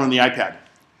iPhone and the iPad.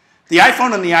 The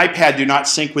iPhone and the iPad do not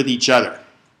sync with each other.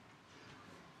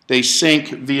 They sync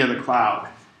via the cloud.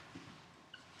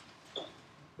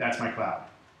 That's my cloud.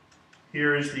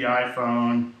 Here is the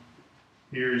iPhone.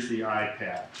 Here's the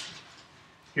iPad.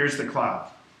 Here's the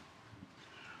cloud.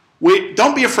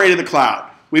 Don't be afraid of the cloud.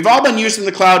 We've all been using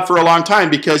the cloud for a long time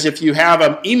because if you have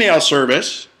an email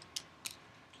service,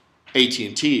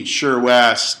 AT&T,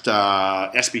 SureWest,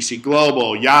 SBC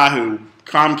Global, Yahoo,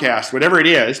 Comcast, whatever it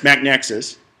is,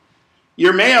 MacNexus,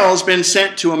 your mail's been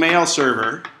sent to a mail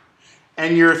server,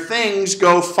 and your things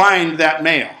go find that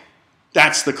mail.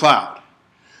 That's the cloud.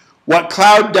 What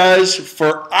cloud does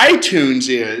for iTunes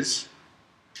is,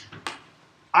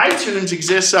 iTunes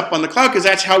exists up on the cloud because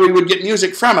that's how we would get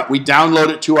music from it. We download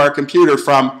it to our computer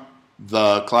from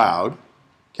the cloud.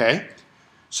 Okay?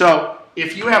 So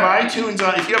if you have iTunes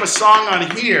on, if you have a song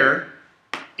on here,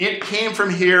 it came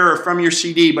from here or from your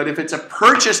CD, but if it's a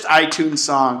purchased iTunes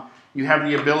song, you have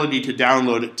the ability to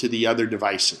download it to the other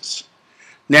devices.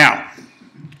 Now,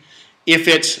 if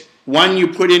it's one you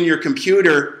put in your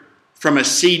computer from a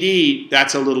CD,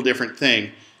 that's a little different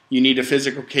thing. You need a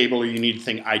physical cable or you need a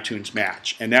thing iTunes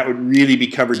Match. And that would really be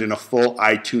covered in a full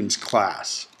iTunes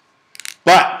class.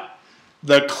 But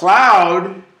the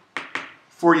cloud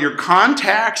for your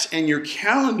contacts and your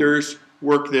calendars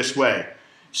work this way.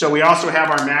 So we also have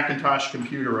our Macintosh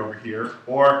computer over here,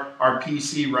 or our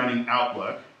PC running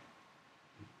Outlook.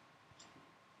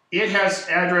 It has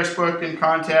address book and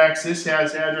contacts. This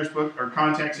has address book or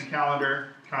contacts and calendar,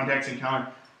 contacts and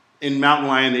calendar. In Mountain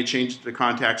Lion, they changed the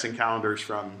contacts and calendars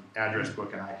from address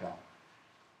book and iCal.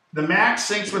 The Mac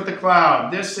syncs with the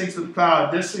cloud. This syncs with the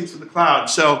cloud. This syncs with the cloud.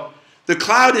 So the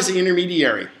cloud is the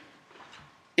intermediary.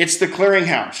 It's the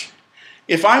clearinghouse.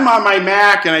 If I'm on my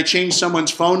Mac and I change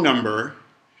someone's phone number,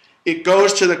 it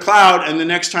goes to the cloud, and the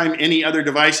next time any other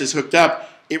device is hooked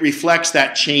up, it reflects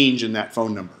that change in that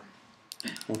phone number.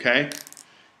 Okay?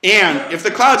 And if the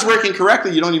cloud's working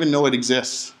correctly, you don't even know it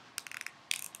exists.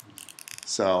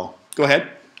 So, go ahead.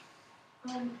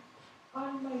 On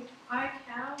my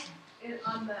iCal,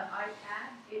 on the iPad,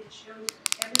 it shows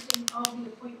everything, all the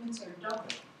appointments are double.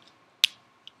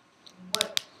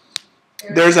 What?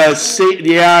 There's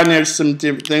and there's some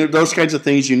those kinds of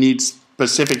things you need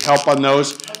specific help on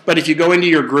those. But if you go into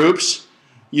your groups,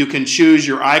 you can choose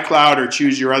your iCloud or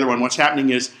choose your other one. What's happening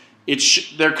is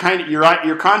they're kind of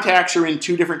your contacts are in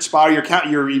two different spots.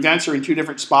 Your events are in two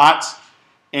different spots,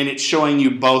 and it's showing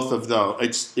you both of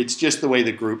those. It's just the way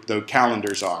the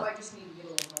calendars are. So I just need to get a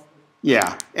little help.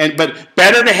 Yeah, but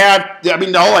better to have. I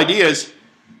mean, the whole idea is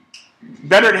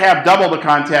better to have double the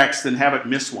contacts than have it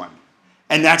miss one,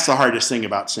 and that's the hardest thing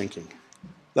about syncing.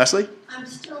 Leslie? I'm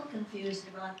still confused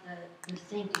about the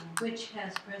syncing. Which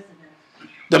has precedence?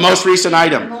 The most recent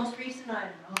item. The most recent item.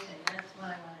 Okay, that's what I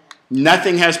wanted.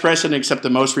 Nothing has precedent except the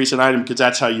most recent item because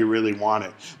that's how you really want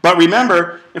it. But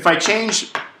remember, if I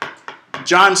change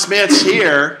John Smith's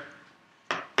here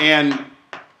and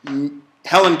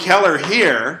Helen Keller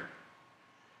here,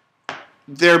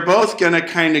 they're both going to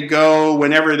kind of go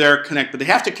whenever they're connected. But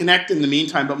they have to connect in the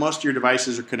meantime, but most of your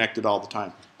devices are connected all the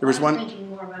time. There was one. I'm thinking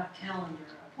more about calendar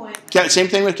appointments. Same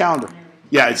thing with calendar.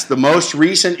 Yeah, it's the most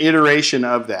recent iteration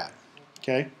of that.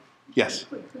 Okay? Yes?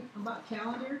 Quick about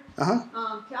calendar.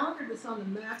 Uh-huh. Calendar that's on the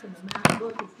Mac and the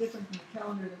MacBook is different from the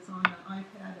calendar that's on the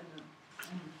iPad and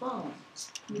the phone,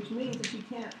 which means that you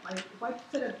can't, like, if I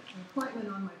set an appointment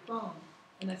on my phone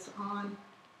and it's on,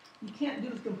 you can't do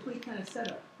the complete kind of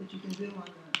setup that you can do on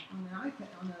the iPad,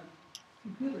 on the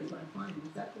computer is what I'm finding.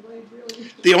 Is that the way it really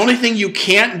is? The only thing you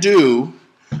can't do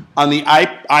on the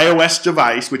iOS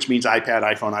device, which means iPad,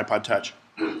 iPhone, iPod Touch,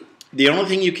 the only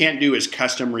thing you can't do is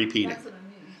custom repeating. That's what I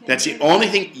mean. That's the only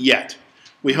thing yet.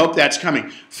 We hope that's coming.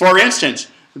 For instance,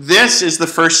 this is the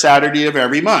first Saturday of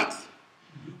every month.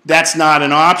 That's not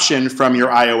an option from your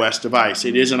iOS device.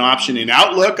 It is an option in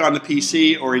Outlook on the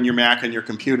PC or in your Mac on your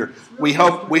computer. We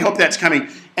hope that's coming.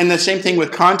 And the same thing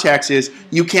with contacts is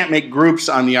you can't make groups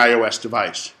on the iOS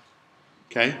device.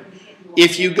 Okay?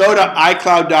 If you go to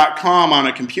iCloud.com on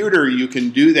a computer, you can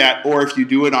do that, or if you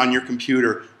do it on your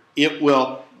computer,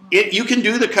 you can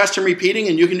do the custom repeating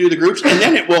and you can do the groups, and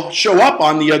then it will show up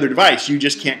on the other device. You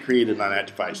just can't create it on that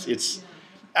device.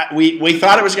 We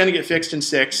thought it was going to get fixed in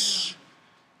 6,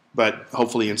 but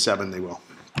hopefully in 7 they will.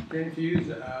 Then if you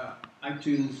use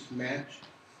iTunes Match,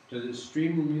 does it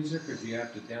stream the music, or do you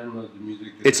have to download the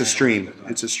music? It's a stream.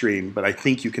 It's a stream, but I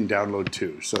think you can download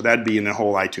too. So that'd be in a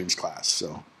whole iTunes class.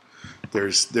 So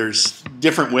there's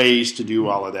different ways to do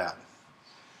all of that.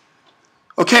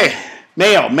 Okay,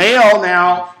 Mail. Mail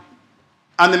now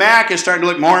on the Mac is starting to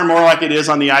look more and more like it is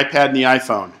on the iPad and the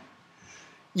iPhone.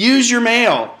 Use your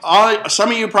mail.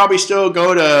 Some of you probably still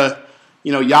go to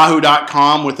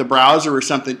yahoo.com with the browser or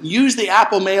something. Use the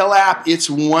Apple Mail app. It's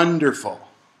wonderful.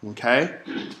 Okay?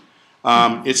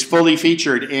 It's fully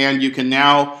featured, and you can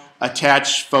now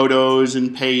attach photos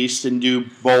and paste and do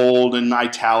bold and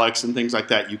italics and things like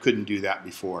that. You couldn't do that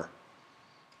before.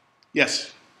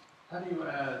 Yes? How do you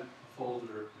add a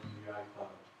folder in the iCloud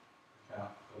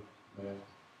account of Mail?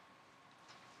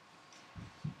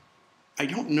 I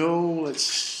don't know.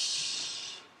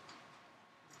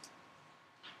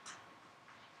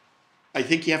 I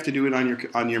think you have to do it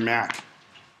on your Mac.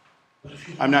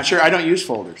 I'm not sure. I don't use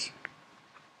folders.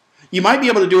 You might be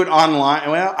able to do it online.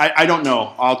 Well, I don't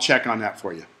know. I'll check on that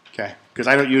for you. Okay? Because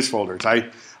I don't use folders.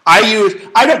 I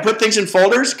don't put things in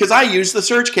folders because I use the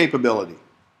search capability.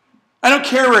 I don't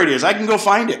care where it is. I can go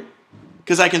find it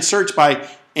because I can search by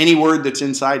any word that's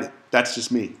inside it. That's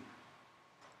just me.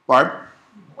 Barb?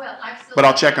 Well, I've still. But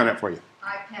I'll check on it for you.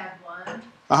 iPad 1.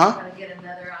 Uh-huh. I'm going to get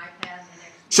another iPad the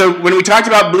next So when we talked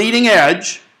about bleeding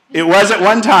edge, It was at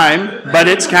one time, but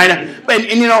it's kind of,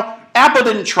 and you know, Apple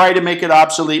didn't try to make it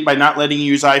obsolete by not letting you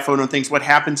use iPhone and things. What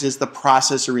happens is the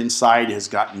processor inside has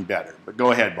gotten better. But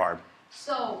go ahead, Barb.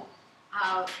 So,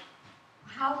 how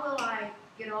will I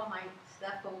get all my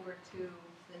stuff over to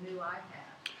the new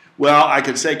iPad? Well, I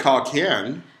could say call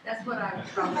Ken. That's what I was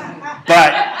probably doing.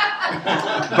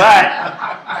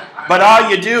 But all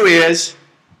you do is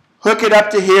hook it up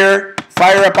to here,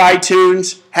 fire up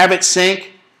iTunes, have it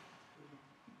sync,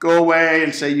 go away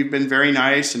and say you've been very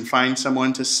nice and find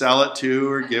someone to sell it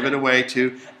to or give it away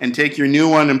to, and take your new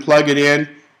one and plug it in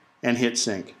and hit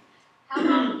sync. How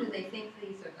long do they think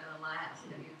these are going to last?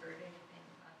 Have you heard anything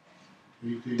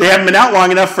about that? They haven't been out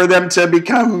long enough for them to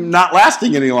become not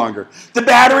lasting any longer. The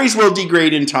batteries will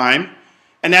degrade in time,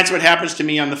 and that's what happens to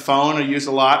me on the phone. I use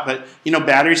a lot, but you know,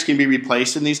 batteries can be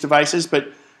replaced in these devices.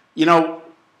 But you know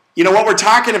what we're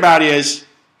talking about is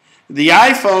the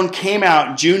iPhone came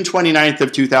out June 29th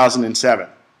of 2007.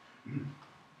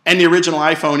 And the original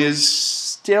iPhone is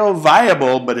still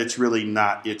viable, but it's really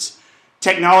not. It's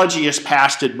technology has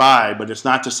passed it by, but it's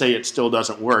not to say it still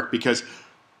doesn't work, because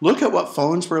look at what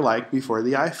phones were like before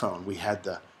the iPhone. We had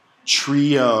the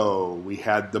Trio, we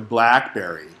had the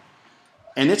BlackBerry,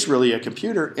 and it's really a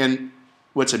computer. And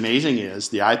what's amazing is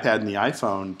the iPad and the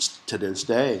iPhone to this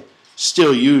day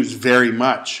still use very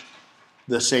much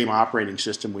the same operating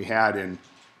system we had in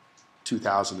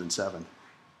 2007.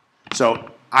 So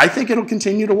I think it'll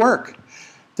continue to work.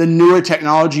 The newer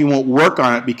technology won't work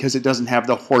on it because it doesn't have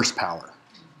the horsepower.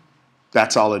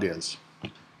 That's all it is.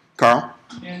 Carl?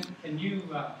 And can you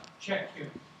check your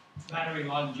battery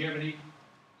longevity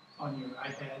on your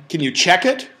iPad? Can you check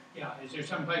it? Yeah, is there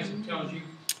some place that tells you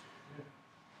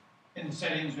in the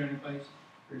settings or any place?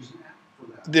 There's an app for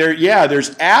that.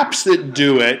 There's apps that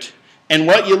do it. And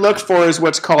what you look for is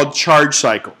what's called charge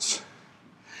cycles.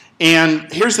 And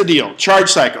here's the deal, charge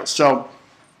cycles. So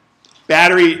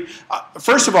battery,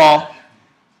 first of all,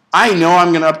 I know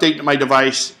I'm going to update my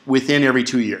device within every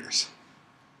 2 years.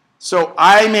 So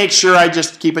I make sure I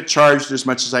just keep it charged as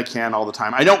much as I can all the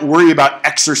time. I don't worry about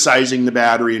exercising the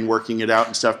battery and working it out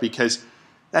and stuff, because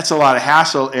that's a lot of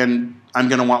hassle, and I'm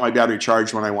going to want my battery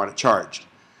charged when I want it charged.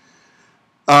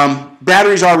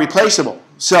 Batteries are replaceable.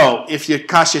 So if it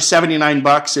costs you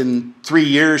 $79 in 3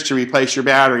 years to replace your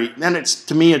battery, then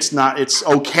to me it's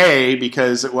okay,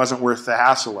 because it wasn't worth the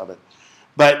hassle of it.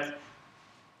 But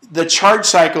the charge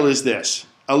cycle is this.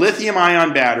 A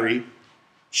lithium-ion battery,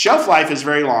 shelf life is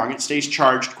very long. It stays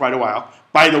charged quite a while.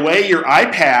 By the way, your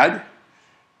iPad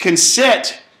can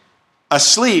sit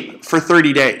asleep for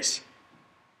 30 days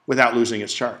without losing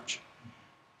its charge.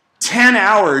 10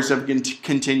 hours of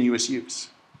continuous use.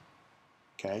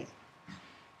 Okay?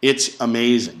 It's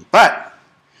amazing. But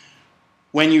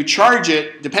when you charge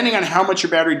it, depending on how much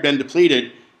your battery had been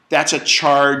depleted, that's a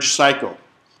charge cycle.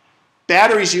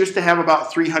 Batteries used to have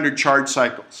about 300 charge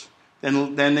cycles.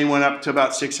 Then they went up to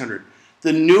about 600.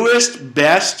 The newest,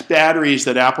 best batteries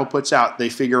that Apple puts out, they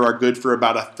figure are good for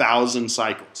about 1,000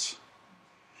 cycles.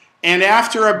 And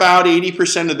after about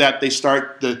 80% of that, they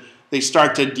start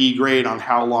to degrade on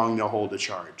how long they'll hold a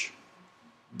charge.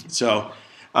 So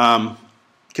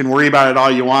can worry about it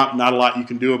all you want. Not a lot you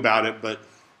can do about it, but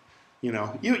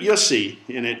you'll see.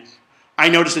 I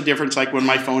notice a difference, like when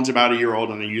my phone's about a year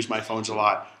old and I use my phones a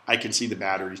lot, I can see the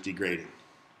batteries degrading.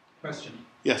 Question.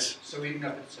 Yes. So even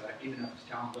if it's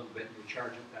down a little bit and you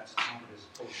charge it, that's counted as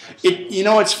full charge.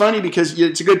 It's funny because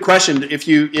it's a good question. If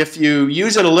you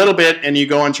use it a little bit and you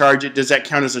go and charge it, does that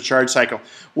count as a charge cycle?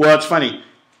 Well, it's funny.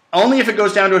 Only if it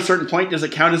goes down to a certain point does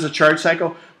it count as a charge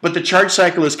cycle. But the charge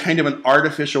cycle is kind of an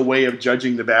artificial way of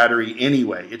judging the battery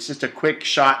anyway. It's just a quick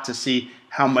shot to see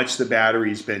how much the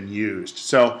battery's been used.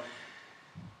 So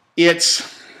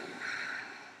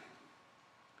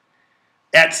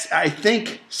I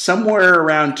think somewhere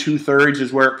around 2/3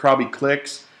 is where it probably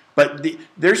clicks. But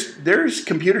there's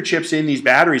computer chips in these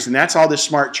batteries, and that's all this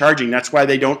smart charging. That's why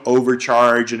they don't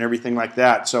overcharge and everything like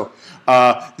that. So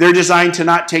they're designed to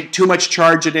not take too much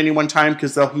charge at any one time,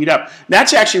 because they'll heat up.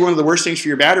 That's actually one of the worst things for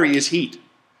your battery is heat.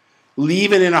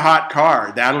 Leave it in a hot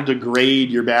car. That'll degrade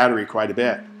your battery quite a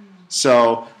bit.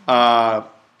 So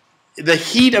the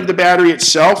heat of the battery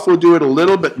itself will do it a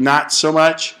little, but not so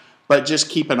much. But just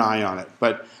keep an eye on it.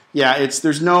 But yeah,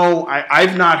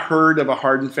 I've not heard of a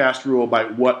hard and fast rule by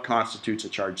what constitutes a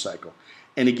charge cycle.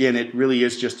 And again, it really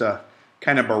is just a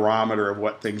kind of barometer of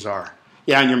what things are.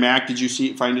 Yeah, on your Mac, did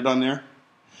you find it on there?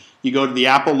 You go to the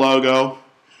Apple logo,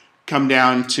 come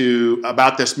down to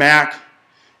About This Mac,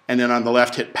 and then on the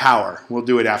left hit Power. We'll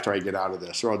do it after I get out of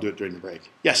this, or I'll do it during the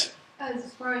break. Yes?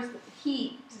 As far as the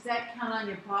heat, does that count on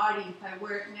your body? If I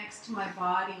wear it next to my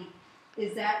body,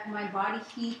 is that my body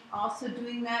heat also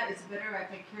doing that? Is it better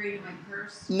if I carry it in my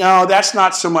purse? No, that's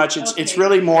not so much. It's Okay.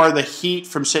 really more the heat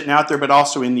from sitting out there, but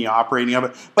also in the operating of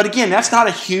it. But again, that's not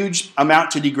a huge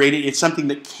amount to degrade it. It's something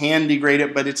that can degrade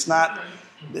it, but it's not.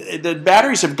 The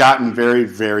batteries have gotten very,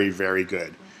 very, very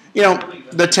good. You know,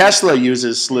 the Tesla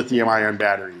uses lithium-ion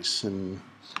batteries and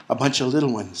a bunch of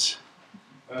little ones.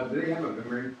 Do they have a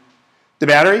memory? The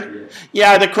battery?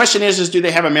 Yeah, the question is do they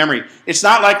have a memory? It's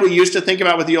not like we used to think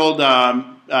about with the old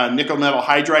nickel metal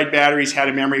hydride batteries had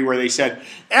a memory where they said,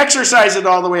 exercise it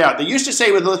all the way out. They used to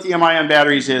say with lithium-ion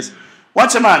batteries is,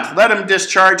 once a month, let them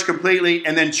discharge completely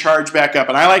and then charge back up.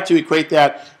 And I like to equate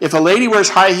that, if a lady wears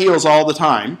high heels all the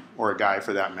time, or a guy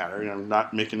for that matter, I'm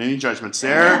not making any judgments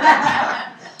there,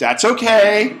 that's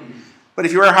okay. But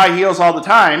if you wear high heels all the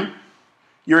time,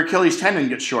 your Achilles tendon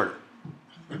gets shorter.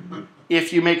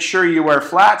 If you make sure you wear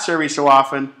flats every so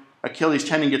often, Achilles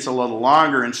tendon gets a little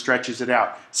longer and stretches it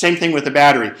out. Same thing with the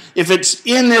battery. If it's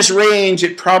in this range,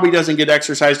 it probably doesn't get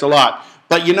exercised a lot.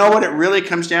 But you know what it really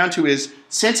comes down to is,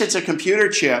 since it's a computer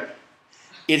chip,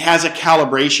 it has a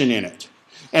calibration in it.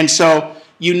 And so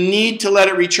you need to let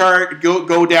it recharge,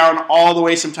 go down all the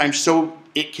way sometimes so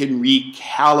it can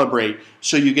recalibrate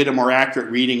so you get a more accurate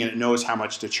reading and it knows how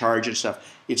much to charge and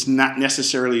stuff. It's not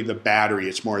necessarily the battery,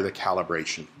 it's more the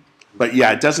calibration. But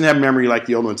yeah, it doesn't have memory like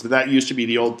the old ones. That used to be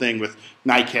the old thing with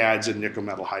NiCads and nickel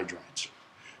metal hydrides.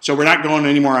 So we're not going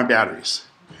anymore on batteries.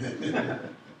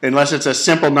 Unless it's a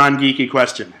simple, non-geeky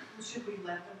question. Should we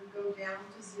let them go down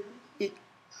to zero?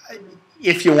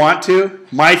 If you want to,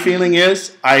 my feeling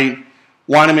is I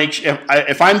want to make sure,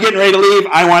 if I'm getting ready to leave,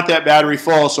 I want that battery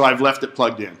full, so I've left it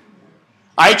plugged in.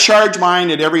 I charge mine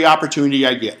at every opportunity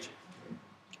I get.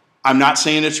 I'm not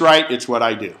saying it's right, it's what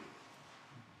I do.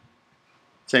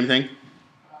 Same thing?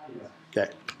 Okay.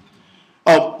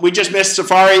 Oh, we just missed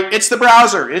Safari. It's the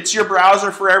browser. It's your browser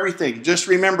for everything. Just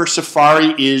remember,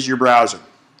 Safari is your browser.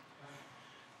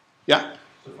 Yeah?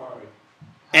 Safari.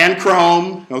 And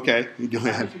Chrome. Okay, go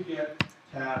ahead. How did you get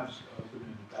tabs open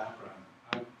in the background?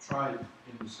 I tried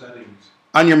in the settings.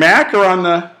 On your Mac or on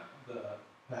the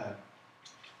pad?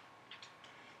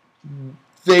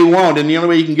 They won't, and the only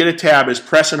way you can get a tab is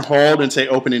press and hold and say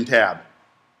open in tab.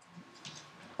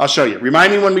 I'll show you.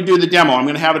 Remind me when we do the demo. I'm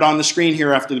going to have it on the screen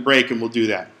here after the break, and we'll do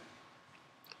that.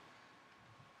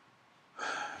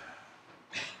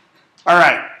 All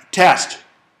right, test.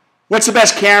 What's the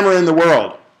best camera in the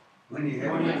world?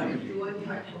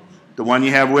 The one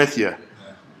you have with you.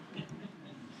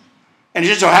 And it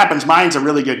just so happens mine's a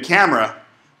really good camera,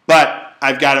 but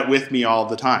I've got it with me all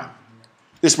the time.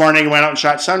 This morning I went out and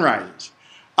shot sunrises.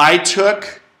 I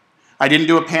didn't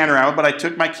do a panorama, but I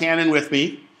took my Canon with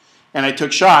me, and I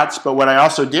took shots, but what I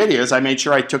also did is I made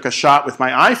sure I took a shot with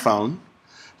my iPhone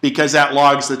because that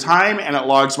logs the time and it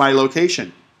logs my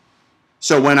location.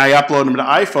 So when I upload them to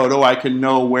iPhoto, I can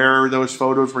know where those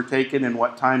photos were taken and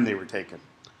what time they were taken.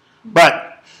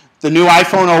 But the new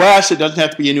iPhone OS, it doesn't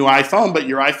have to be a new iPhone, but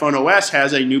your iPhone OS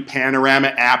has a new panorama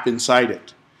app inside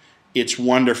it. It's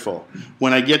wonderful.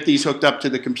 When I get these hooked up to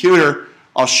the computer,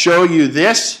 I'll show you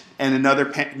this and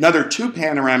another two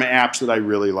panorama apps that I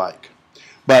really like.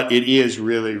 But it is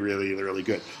really, really, really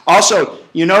good. Also,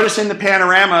 you notice in the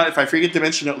panorama, if I forget to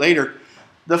mention it later,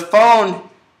 the phone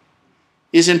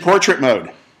is in portrait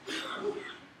mode.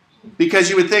 Because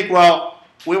you would think, well,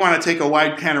 we want to take a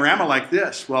wide panorama like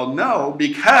this. Well, no,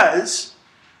 because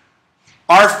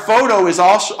our photo is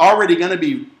also already going to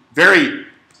be very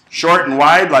short and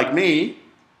wide like me.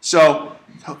 So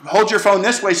hold your phone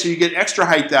this way so you get extra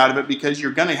height out of it because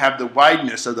you're going to have the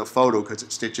wideness of the photo because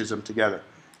it stitches them together.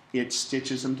 It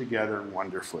stitches them together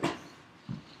wonderfully.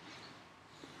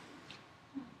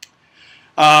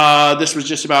 This was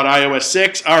just about iOS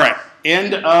 6. All right,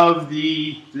 end of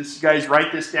this, guys,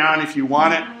 write this down if you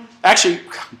want it. Actually,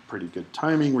 pretty good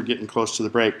timing. We're getting close to the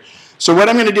break. So what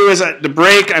I'm going to do is at the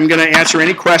break, I'm going to answer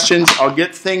any questions. I'll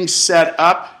get things set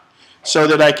up so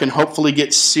that I can hopefully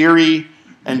get Siri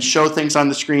and show things on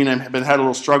the screen. I've had a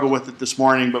little struggle with it this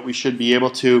morning, but we should be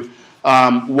able to.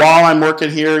 While I'm working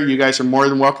here, you guys are more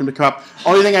than welcome to come up.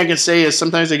 Only thing I can say is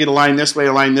sometimes I get a line this way,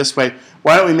 a line this way.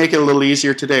 Why don't we make it a little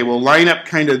easier today? We'll line up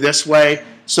kind of this way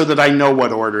so that I know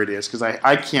what order it is, because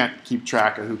I can't keep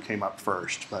track of who came up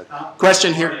first. But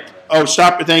question here. Oh,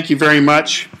 stop. Thank you very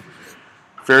much.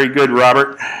 Very good,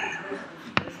 Robert.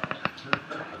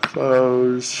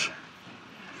 Close.